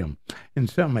freedom. And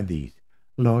some of these,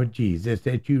 Lord Jesus,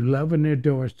 that you love and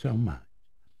adore so much,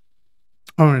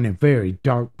 are in a very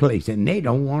dark place, and they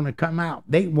don't want to come out.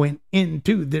 They went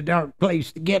into the dark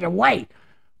place to get away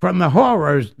from the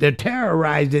horrors, the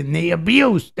terrorizing, the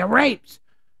abuse, the rapes.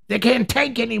 They can't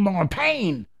take any more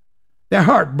pain. Their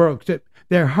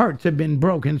hearts have been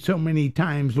broken so many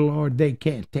times, Lord, they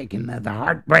can't take another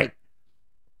heartbreak.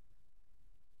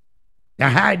 They're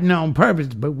hiding on purpose,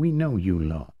 but we know you,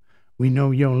 Lord. We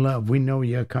know your love. We know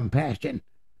your compassion.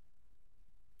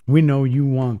 We know you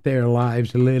want their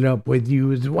lives lit up with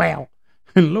you as well.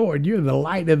 And Lord, you're the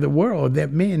light of the world,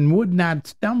 that men would not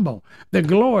stumble. The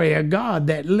glory of God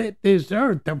that lit this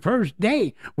earth the first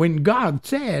day when God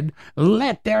said,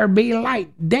 let there be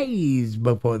light, days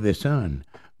before the sun,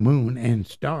 moon, and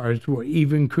stars were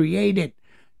even created.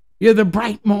 You're the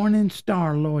bright morning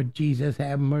star, Lord Jesus.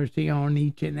 Have mercy on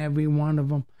each and every one of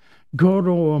them. Go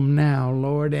to them now,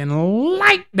 Lord, and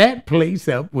light that place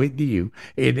up with you.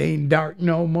 It ain't dark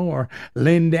no more.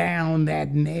 Lend down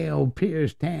that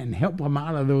nail-pierced hand. Help them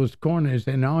out of those corners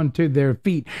and onto their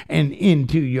feet and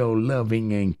into your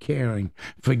loving and caring,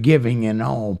 forgiving and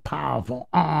all-powerful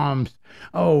arms.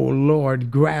 Oh,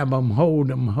 Lord, grab them, hold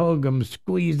them, hug them,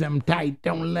 squeeze them tight.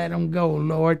 Don't let them go,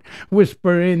 Lord.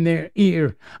 Whisper in their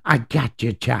ear, I got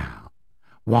you, child.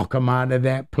 Walk them out of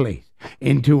that place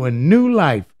into a new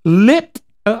life lit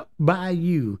up by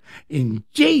you. In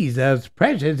Jesus'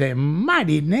 precious and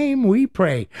mighty name we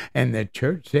pray. And the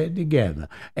church said together,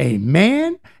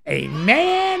 amen,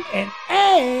 amen, and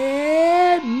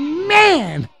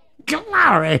amen.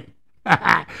 Glory.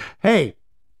 Hey,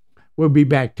 we'll be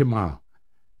back tomorrow.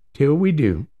 Till we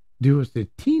do us a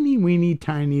teeny weeny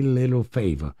tiny little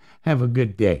favor. Have a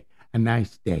good day. A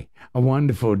nice day, a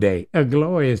wonderful day, a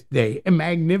glorious day, a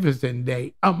magnificent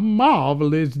day, a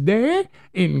marvelous day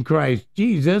in Christ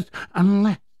Jesus,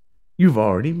 unless you've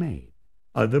already made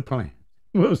other plans.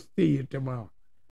 We'll see you tomorrow.